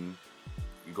ahead and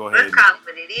call it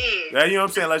what it is. Yeah, you know what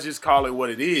I'm saying? Let's just call it what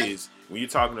it is. When you're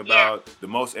talking about the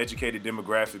most educated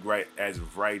demographic as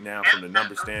of right now, from the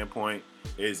number standpoint,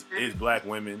 is black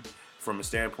women. From a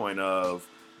standpoint of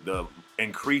the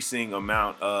increasing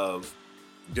amount of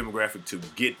demographic to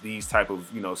get these type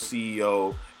of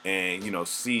CEO and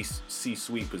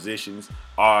C-suite positions,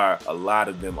 a lot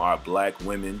of them are black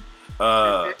women.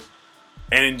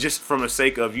 And just from the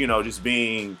sake of just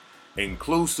being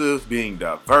inclusive, being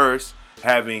diverse,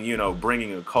 having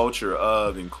bringing a culture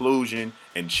of inclusion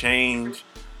and change,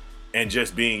 and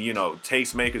just being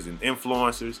tastemakers and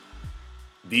influencers.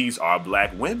 These are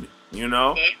black women. You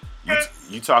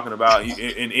talking about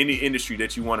in any industry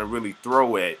that you want to really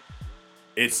throw at,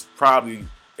 it's probably,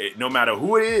 no matter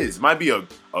who it is, might be a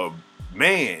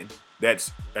man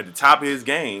that's at the top of his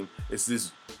game. It's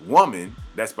this woman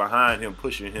that's behind him,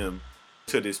 pushing him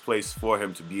to this place for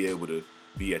him to be able to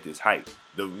be at this height.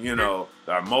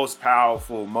 Our most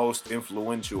powerful, most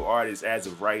influential artist as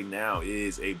of right now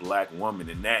is a black woman,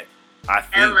 and that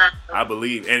I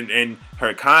believe, and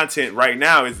her content right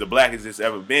now is the blackest it's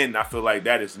ever been. I feel like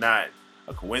that is not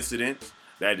a coincidence.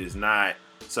 That is not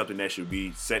something that should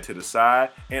be set to the side,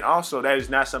 and also that is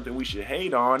not something we should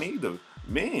hate on either.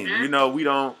 Men,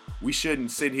 we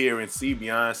shouldn't sit here and see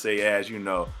Beyonce as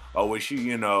oh, well,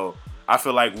 she, I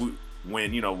feel like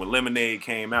when Lemonade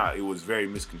came out, it was very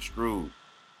misconstrued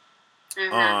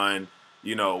on,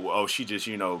 she just,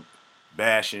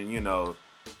 bashing,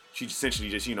 she essentially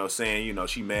just, saying,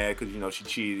 she mad because, she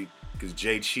cheated, because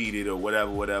Jay cheated or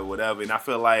whatever. And I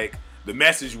feel like the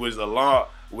message was a lot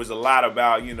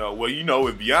about, if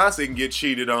Beyonce can get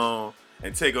cheated on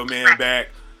and take her man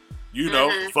back,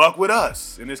 fuck with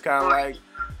us. And it's kind of like,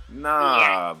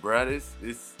 nah, bruh,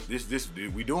 this,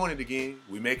 we doing it again.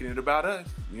 We making it about us.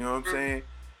 You know what I'm saying?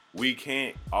 We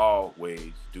can't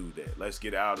always do that. Let's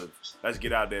get out of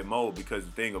that mode, because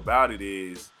the thing about it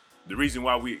is, the reason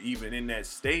why we're even in that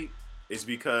state is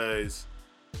because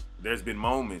there's been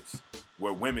moments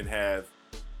where women have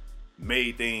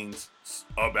made things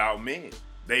about men.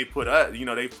 They put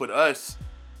us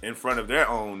in front of their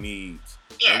own needs.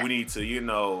 Yeah. And we need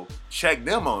to, check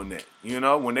them on that.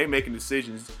 When they making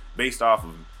decisions based off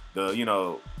of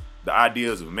the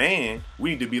ideas of man,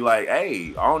 we need to be like,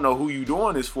 hey, I don't know who you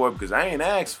doing this for, because I ain't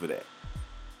asked for that.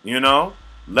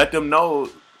 Let them know,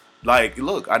 like,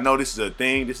 look, I know this is a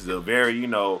thing. This is a very,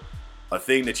 a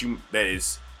thing that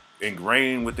is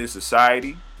ingrained within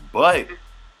society, but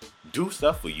do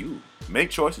stuff for you.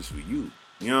 Make choices for you.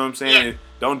 You know what I'm saying? Yeah.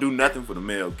 Don't do nothing for the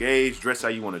male gaze. Dress how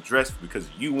you want to dress because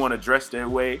you want to dress that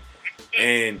way,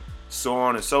 and so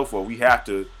on and so forth. We have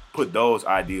to put those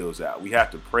ideals out. We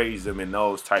have to praise them in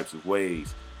those types of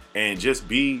ways, and just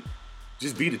be the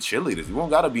cheerleaders. We don't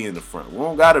gotta be in the front. We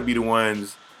don't gotta be the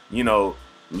ones,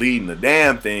 leading the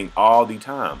damn thing all the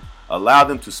time. Allow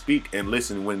them to speak and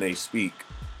listen when they speak,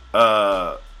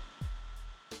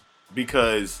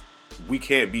 because we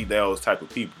can't be those type of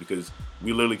people, because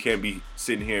we literally can't be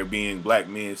sitting here being black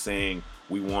men saying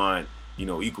we want,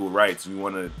 equal rights, we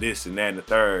want this and that and the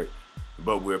third,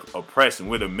 but we're oppressing.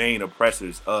 We're the main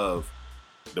oppressors of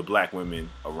the black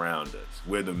women around us.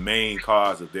 We're the main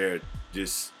cause of their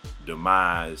just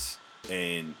demise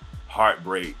and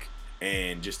heartbreak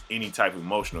and just any type of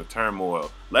emotional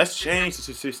turmoil. Let's change the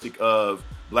statistic of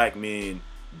black men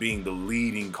being the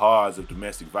leading cause of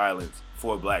domestic violence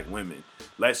for black women.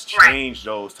 Let's change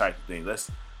those type of things.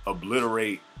 Let's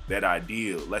obliterate that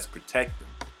ideal. Let's protect them.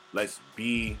 Let's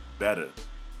be better.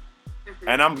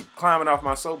 And I'm climbing off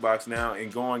my soapbox now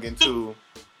and going into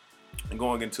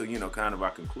kind of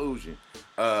our conclusion.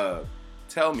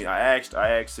 Tell me, I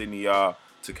asked Sydney y'all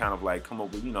to kind of like come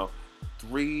up with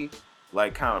 3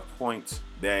 like kind of points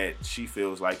that she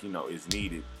feels like is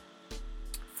needed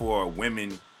for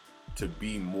women to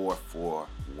be more for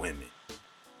women.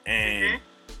 And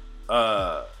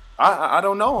I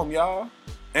don't know them, y'all,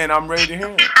 and I'm ready to hear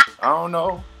them. I don't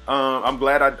know. I'm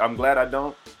glad I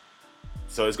don't.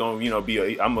 So it's gonna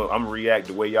be I'm gonna react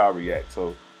the way y'all react.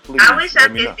 So please. I wish I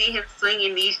could see him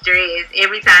swinging these dreads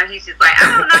every time. He's just like, I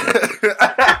don't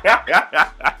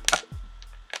know.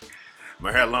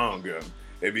 My hair long, girl.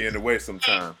 They be in the way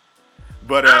sometime.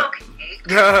 But okay.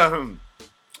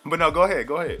 But no, go ahead.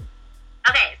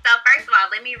 Okay, so first of all,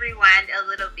 let me rewind a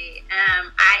little bit.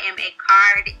 I am a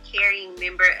card-carrying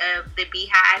member of the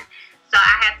Beehive, so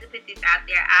I have to put this out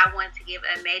there. I want to give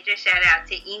a major shout-out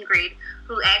to Ingrid,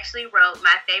 who actually wrote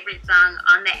my favorite song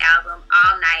on the album,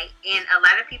 All Night. And a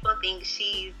lot of people think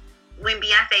when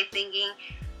Beyonce's singing,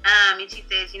 and she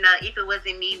says, if it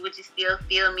wasn't me, would you still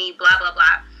feel me, blah, blah,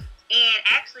 blah. And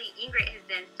actually, Ingrid has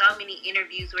done so many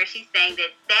interviews where she's saying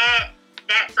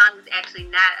that song is actually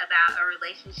not about a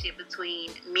relationship between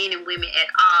men and women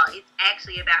at all. It's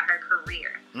actually about her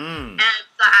career.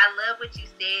 So I love what you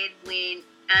said when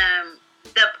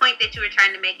the point that you were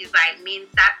trying to make is like, men,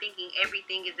 stop thinking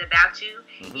everything is about you.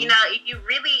 If you now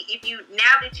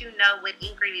that you know what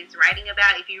Ingrid is writing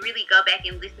about, if you really go back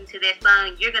and listen to that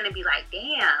song, you're gonna be like,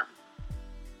 damn.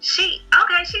 She's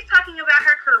talking about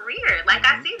her career. Like,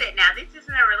 I see that now. This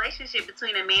isn't a relationship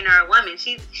between a man or a woman.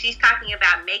 She's talking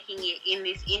about making it in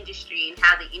this industry and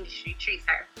how the industry treats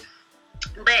her.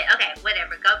 But, okay,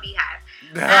 whatever. Go Beehive.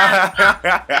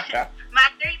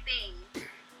 My 3 things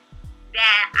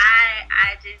that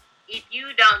I just, if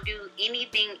you don't do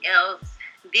anything else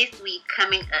this week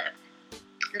coming up,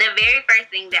 the very first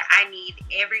thing that I need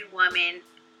every woman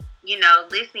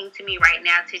listening to me right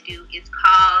now to do is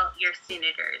call your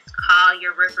senators, call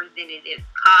your representatives,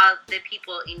 call the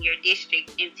people in your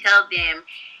district and tell them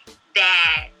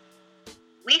that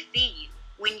we see you.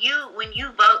 When you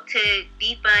vote to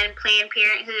defund Planned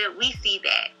Parenthood, we see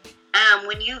that.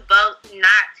 When you vote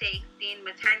not to extend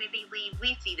maternity leave,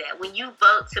 we see that. When you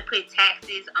vote to put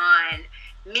taxes on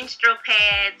menstrual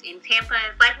pads and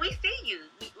tampons, like, we see you.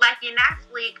 Like, you're not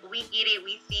slick. We get it.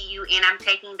 We see you. And I'm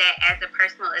taking that as a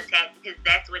personal attack because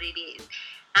that's what it is.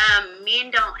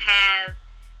 Men don't have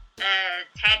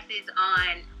taxes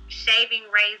on shaving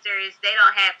razors. They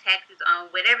don't have taxes on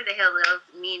whatever the hell else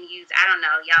men use. I don't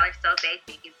know. Y'all are so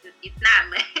basic. It's not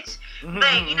much.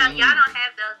 But, you know, y'all don't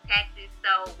have those taxes,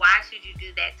 so why should you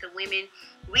do that to women?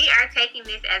 We are taking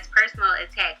this as personal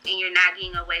attacks, and you're not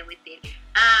getting away with it.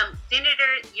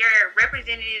 Senator, your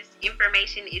representative's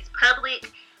information is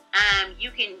public. You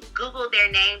can Google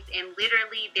their names, and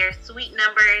literally their suite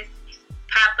numbers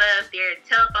pop up, their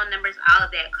telephone numbers, all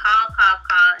of that. Call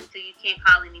until you can't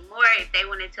call anymore. If they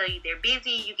want to tell you they're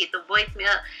busy, you get the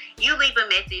voicemail. You leave a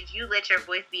message. You let your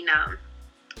voice be known.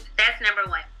 That's number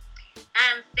one.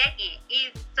 Second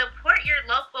is support your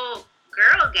local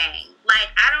girl gang. Like,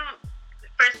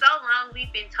 for so long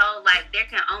we've been told, like, there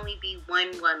can only be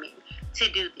one woman to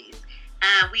do this.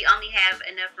 We only have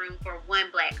enough room for one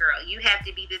black girl. You have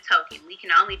to be the token. We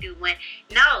can only do one.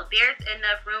 No, there's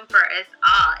enough room for us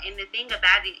all. And the thing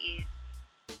about it is,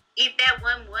 if that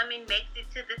one woman makes it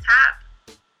to the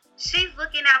top, she's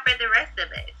looking out for the rest of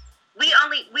us.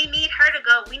 We need her to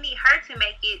go. We need her to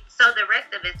make it so the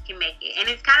rest of us can make it. And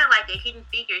it's kind of like a Hidden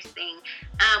Figures thing.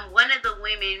 One of the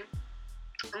women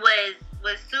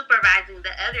was supervising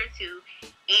the other two,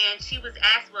 and she was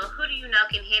asked, well, who do you know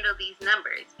can handle these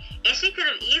numbers? And she could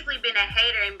have easily been a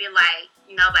hater and been like,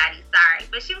 nobody, sorry.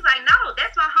 But she was like, no,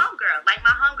 that's my homegirl. Like,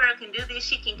 my homegirl can do this.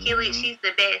 She can kill it. She's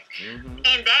the best.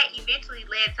 And that eventually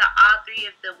led to all three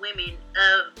of the women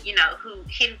of, you know, who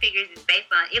Hidden Figures is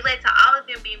based on. It led to all of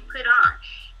them being put on.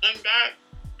 And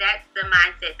that's the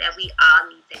mindset that we all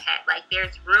need to have. Like,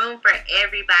 there's room for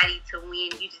everybody to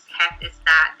win. You just have to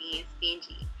stop being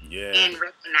stingy and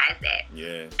recognize that.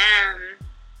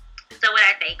 So what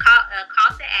I say,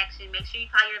 call to action. Make sure you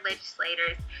call your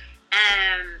legislators.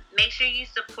 Make sure you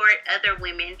support other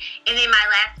women. And then my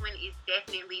last one is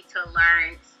definitely to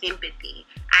learn sympathy.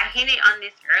 I hinted on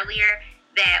this earlier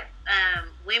that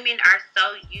women are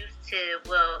so used to,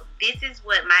 well, this is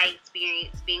what my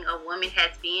experience being a woman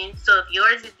has been. So if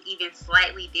yours is even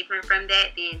slightly different from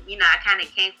that, then, you know, I kind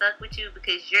of can't fuck with you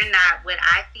because you're not what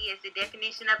I see as the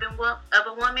definition of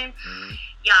a woman.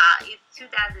 Y'all, it's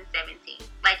 2017.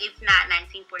 Like, it's not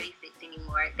 1946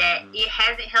 anymore. That it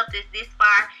hasn't helped us this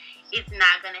far. It's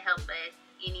not going to help us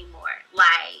anymore.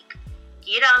 Like,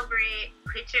 get over it.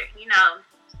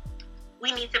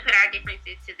 We need to put our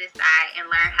differences to the side and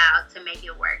learn how to make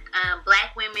it work.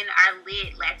 Black women are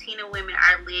lit. Latina women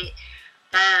are lit.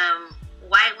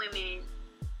 White women,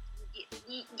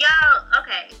 y'all,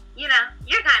 okay, you know,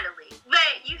 you're kind of lit.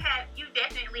 But you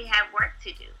definitely have work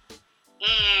to do.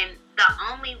 And the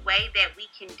only way that we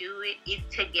can do it is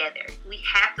together. We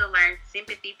have to learn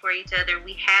sympathy for each other.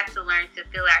 We have to learn to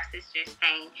feel our sister's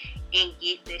pain and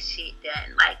get this shit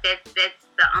done. Like, that's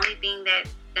the only thing that's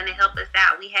going to help us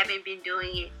out. We haven't been doing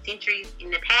it centuries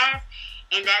in the past.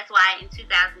 And that's why in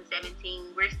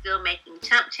 2017, we're still making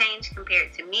chump change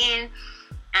compared to men.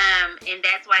 And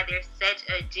that's why there's such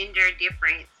a gender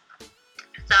difference.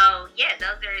 So, yeah,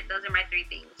 those are my three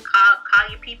things. Call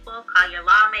your people, call your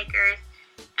lawmakers,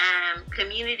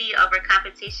 community over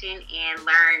competition, and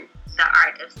learn the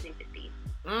art of sympathy.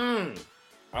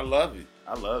 I love it.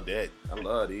 I love that. I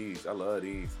love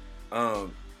these.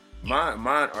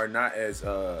 Mine are not as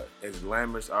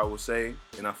glamorous, I would say,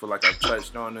 and I feel like I've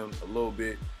touched on them a little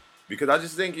bit because I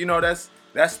just think, you know, that's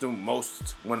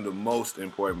one of the most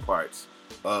important parts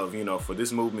of, you know, for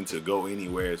this movement to go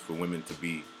anywhere is for women to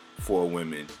be for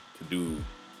women, to do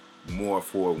more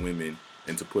for women,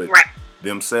 and to put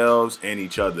themselves and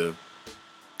each other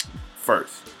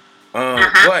first.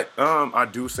 But I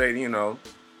do say, you know,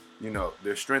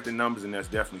 there's strength in numbers, and there's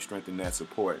definitely strength in that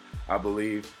support.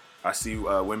 I see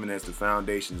women as the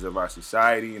foundations of our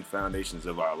society and foundations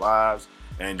of our lives,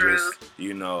 and just,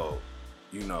 you know,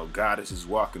 goddess is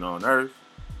walking on earth.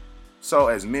 So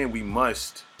as men, we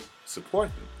must support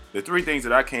them. The three things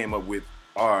that I came up with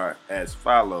are as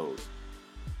follows.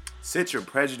 Sit your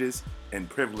prejudice and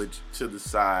privilege to the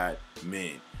side,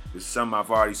 men. This is something I've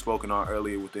already spoken on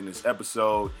earlier within this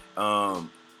episode.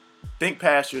 Think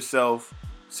past yourself.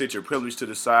 Sit your privilege to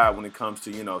the side when it comes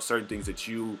to, you know, certain things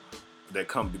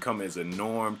that become as a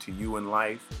norm to you in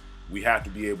life. We have to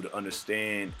be able to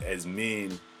understand as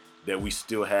men that we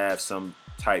still have some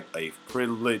type of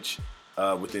privilege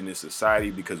within this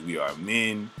society because we are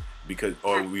men,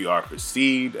 or we are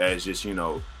perceived as just, you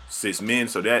know, cis men.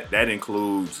 So that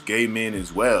includes gay men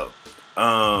as well.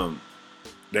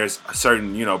 There's a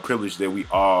certain, you know, privilege that we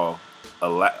all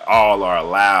are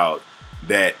allowed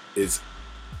that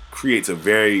creates a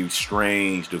very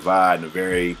strange divide and a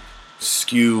very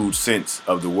skewed sense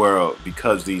of the world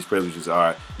because these privileges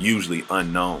are usually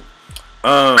unknown.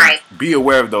 Be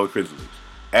aware of those privileges.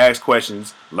 Ask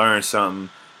questions, learn something,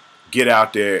 get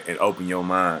out there and open your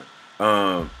mind.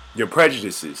 your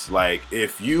prejudices. Like,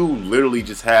 if you literally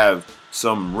just have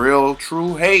some real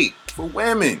true hate for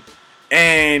women,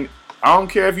 and I don't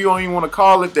care if you don't even want to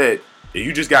call it that, if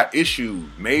you just got issues,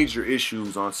 major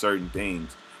issues on certain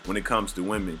things when it comes to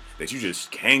women that you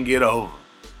just can't get over,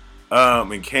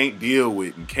 and can't deal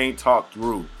with and can't talk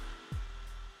through,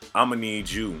 I'm gonna need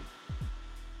you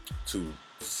to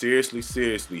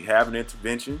seriously have an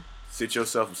intervention, sit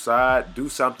yourself aside, do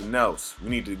something else. We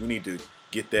need to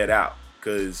get that out,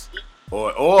 cause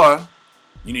or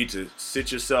you need to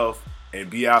sit yourself and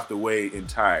be out the way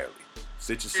entirely.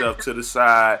 Sit yourself to the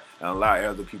side and allow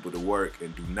other people to work,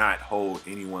 and do not hold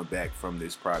anyone back from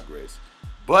this progress.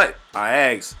 But I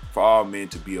ask for all men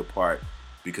to be a part,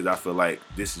 because I feel like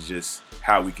this is just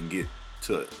how we can get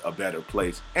to a better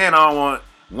place. And I don't want,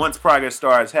 once progress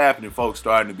starts happening, folks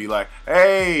starting to be like,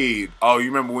 hey, oh, you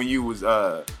remember when you was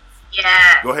go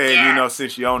ahead,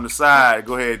 since you're on the side,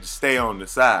 go ahead and stay on the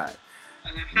side.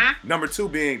 Number 2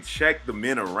 being, check the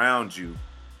men around you,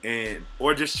 and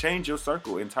or just change your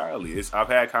circle entirely. I've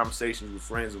had conversations with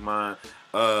friends of mine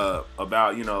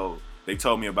about, they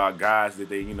told me about guys that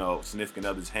they, significant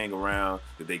others hang around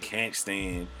that they can't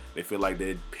stand. They feel like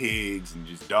they're pigs and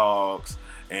just dogs,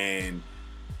 and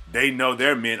they know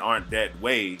their men aren't that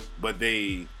way, but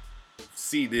they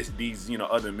see these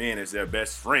other men as their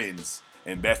best friends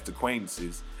and best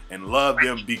acquaintances, and love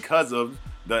them because of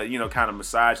the kind of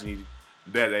misogyny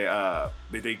that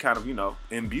they kind of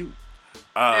imbue.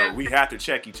 We have to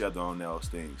check each other on those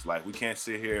things. Like, we can't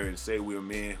sit here and say we're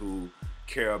men who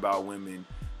care about women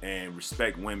and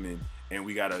respect women, and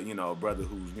we got a brother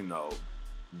who's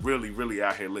really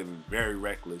out here living very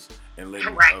reckless and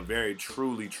living a very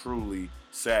truly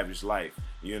savage life.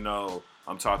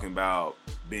 I'm talking about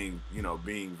being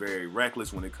very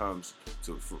reckless when it comes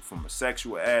to from a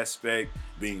sexual aspect,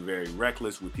 being very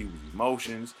reckless with people's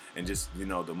emotions and just the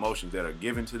emotions that are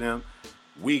given to them.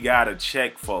 We gotta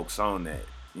check folks on that.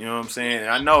 You know what I'm saying? And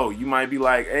I know you might be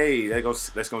like, hey,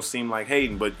 that's gonna seem like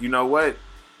hating, but you know what?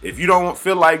 If you don't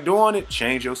feel like doing it,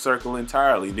 change your circle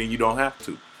entirely. Then you don't have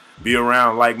to. Be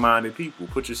around like-minded people.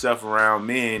 Put yourself around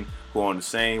men who are on the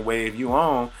same wave you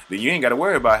on. Then you ain't got to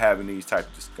worry about having these type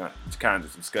of kinds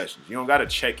of discussions. You don't got to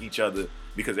check each other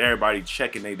because everybody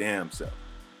checking their damn self.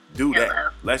 Do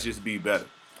that. Let's just be better.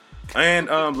 And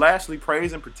lastly,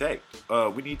 praise and protect.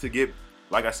 We need to get,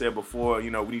 like I said before, we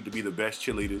need to be the best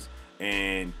cheerleaders,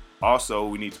 and also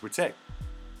we need to protect.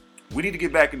 We need to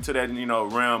get back into that,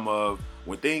 realm of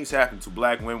when things happen to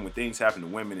black women, when things happen to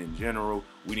women in general,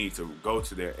 we need to go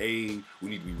to their aid. We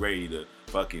need to be ready to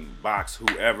fucking box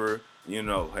whoever,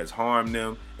 has harmed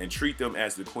them, and treat them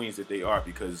as the queens that they are.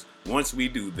 Because once we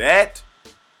do that,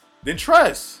 then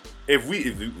trust. If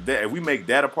we make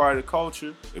that a part of the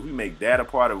culture, if we make that a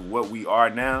part of what we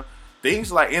are now,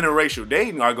 things like interracial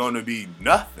dating are going to be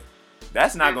nothing.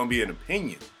 That's not going to be an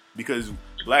opinion, because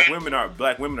black women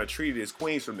are treated as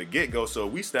queens from the get-go. So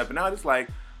if we stepping out, it's like,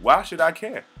 why should I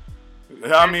care?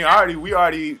 I mean,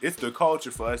 it's the culture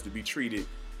for us to be treated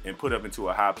and put up into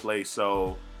a high place.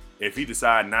 So if he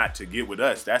decide not to get with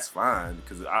us, that's fine,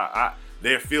 because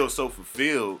they feel so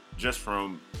fulfilled just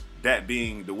from that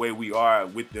being the way we are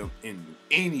with them in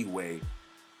any way,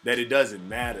 that it doesn't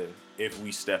matter if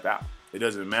we step out. It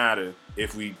doesn't matter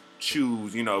if we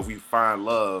choose, if we find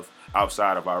love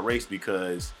outside of our race,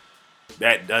 because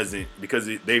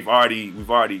we've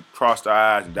already crossed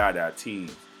our I's and dotted our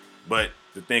T's. But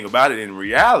the thing about it in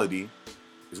reality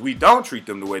is we don't treat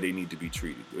them the way they need to be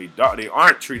treated. They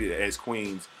aren't treated as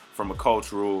queens from a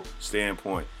cultural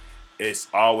standpoint. It's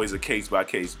always a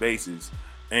case-by-case basis.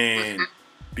 And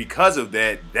because of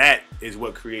that, that is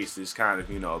what creates this kind of,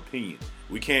 opinion.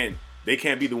 They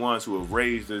can't be the ones who have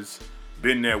raised us,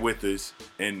 been there with us,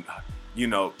 and,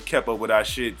 kept up with our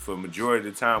shit for majority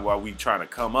of the time while we trying to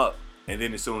come up. And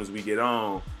then as soon as we get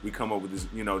on, we come up with this,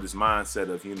 this mindset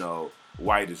of,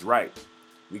 white is right.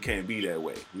 We can't be that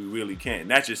way. We really can't.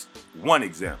 And that's just one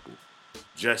example.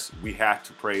 Just, we have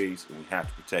to praise and we have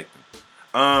to protect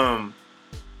them.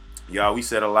 Y'all, we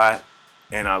said a lot,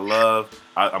 and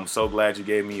I'm so glad you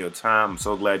gave me your time. I'm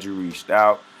so glad you reached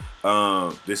out.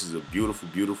 This is a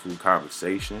beautiful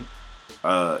conversation.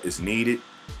 It's needed.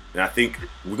 And I think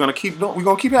we're gonna keep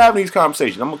having these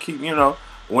conversations. I'm gonna keep,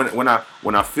 when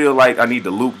I feel like I need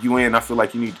to loop you in, I feel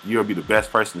like you'll be the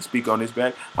best person to speak on this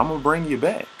back, I'm gonna bring you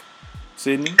back,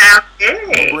 Sydney. Sounds good.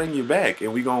 I'm gonna bring you back,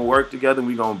 and we're gonna work together, and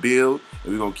we're gonna build,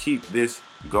 and we're gonna keep this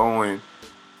going,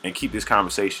 and keep this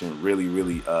conversation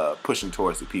really pushing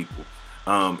towards the people.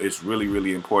 It's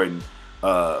really important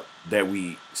that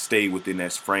we stay within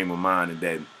that frame of mind, and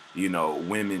that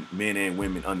men and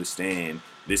women understand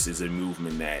this is a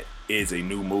movement that is a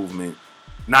new movement.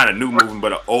 not a new movement,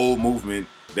 but an old movement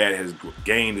that has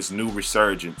gained this new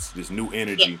resurgence, this new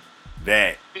energy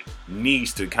that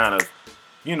needs to kind of,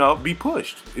 be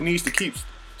pushed. It needs to keep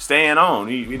staying on.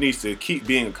 It needs to keep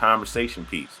being a conversation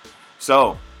piece.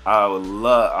 So I would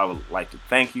like to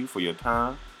thank you for your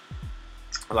time.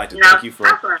 I'd like to thank you for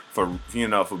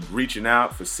reaching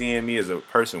out, for seeing me as a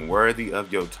person worthy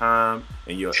of your time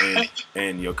and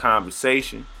your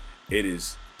conversation. It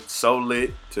is so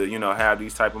lit to have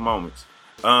these type of moments.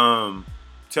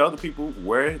 Tell the people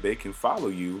where they can follow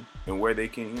you and where they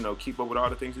can keep up with all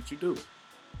the things that you do.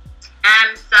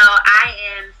 So I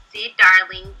am Sid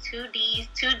Darling, 2 D's,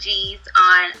 2 G's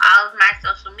on all of my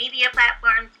social media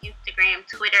platforms, Instagram,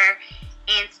 Twitter,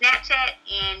 and Snapchat,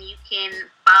 and you can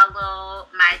follow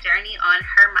my journey on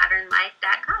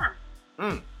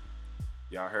hermodernlife.com.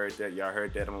 Y'all heard that?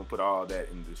 I'm gonna put all that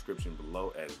in the description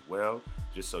below as well,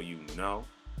 just so you know.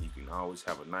 You can always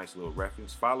have a nice little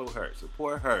reference. Follow her,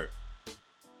 support her,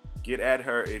 get at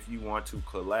her if you want to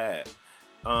collab.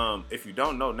 If you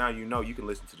don't know, now you know. You can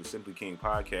listen to the Simply King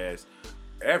podcast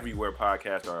everywhere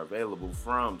podcasts are available,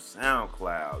 from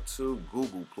SoundCloud to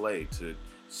Google Play to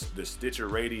the Stitcher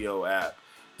Radio app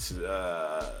to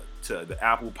the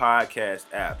Apple Podcast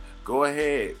app. Go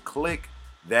ahead, click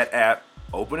that app,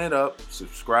 open it up,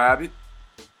 subscribe it,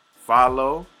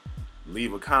 follow,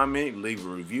 leave a comment, leave a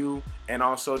review, and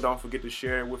also don't forget to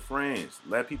share it with friends.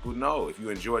 Let people know if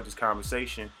you enjoyed this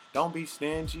conversation. Don't be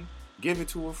stingy. Give it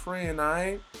to a friend, all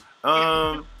right?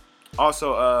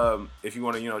 Also, if you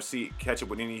want to, catch up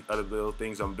with any other little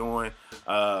things I'm doing,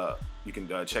 you can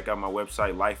check out my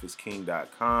website,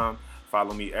 lifeisking.com.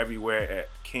 Follow me everywhere at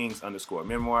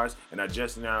Kings_Memoirs. And I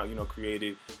just now,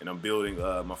 created and I'm building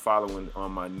my following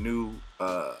on my new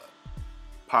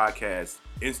podcast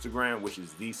Instagram, which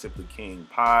is The Simply King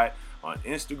Pod on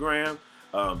Instagram.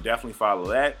 Definitely follow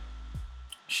that.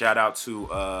 Shout out to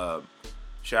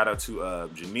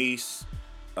Janice.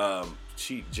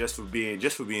 She just for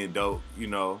being dope.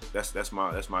 That's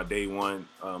my day one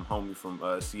homie from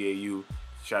CAU.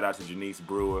 Shout out to Janice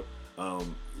Brewer.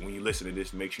 When you listen to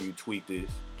this, make sure you tweet this.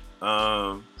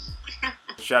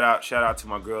 Shout out to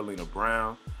my girl Lena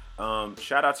Brown.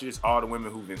 Shout out to just all the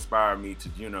women who've inspired me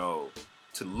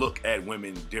to look at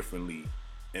women differently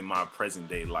in my present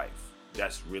day life.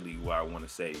 That's really what I want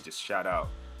to say. Just shout out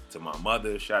to my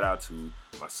mother, shout out to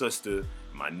my sister,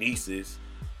 my nieces,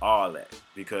 all that.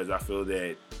 Because I feel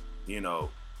that,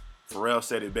 Pharrell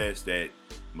said it best, that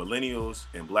millennials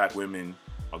and black women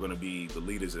are going to be the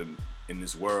leaders in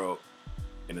this world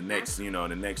in the next, in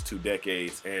the next 2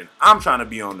 decades. And I'm trying to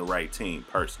be on the right team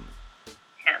personally.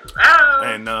 Hello.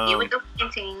 And you with the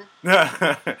team.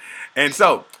 And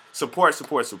so support.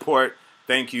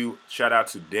 Thank you. Shout out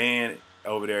to Dan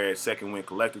over there at Second Wind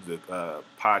Collective, the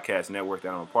podcast network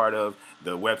that I'm a part of.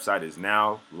 The website is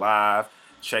now live.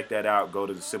 Check that out. Go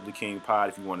to the Simply King Pod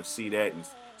if you want to see that and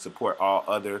support all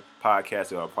other podcasts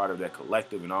that are part of that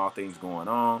collective and all things going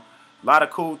on. A lot of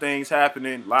cool things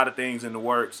happening. A lot of things in the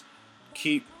works.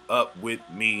 Keep up with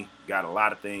me. Got a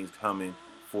lot of things coming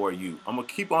for you. I'm gonna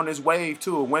keep on this wave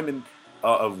too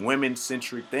of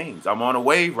women-centric things. I'm on a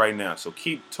wave right now, so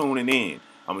keep tuning in.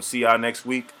 I'm gonna see y'all next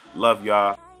week. Love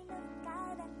y'all.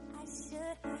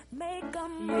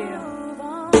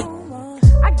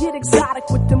 I get exotic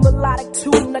with the melodic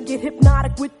tune. I get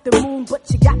hypnotic with the moon, but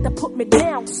you got to put me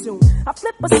down soon. I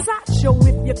flip a sideshow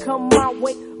if you come my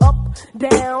way. Up,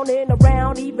 down, and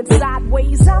around, even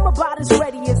sideways. I'm about as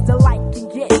ready as the light can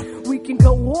get. We can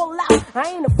go all out. I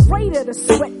ain't afraid of the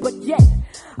sweat, but yet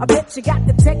I bet you got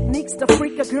the techniques to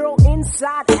freak a girl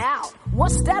inside out.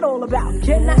 What's that all about?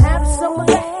 Can I have some of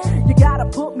that? You gotta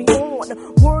put me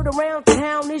on. Word around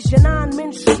town is your 9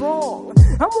 men strong.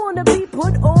 I wanna be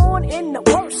put on in the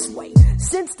worst way.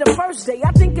 Since the first day,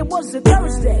 I think it was a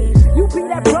Thursday. You be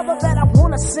that brother that I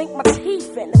wanna sink my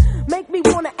teeth in. Make me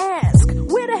wanna ask,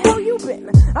 where the hell you been?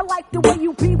 I like the way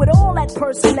you be with all that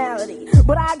personality,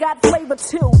 but I got flavor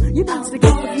too. You need to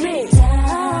go with me.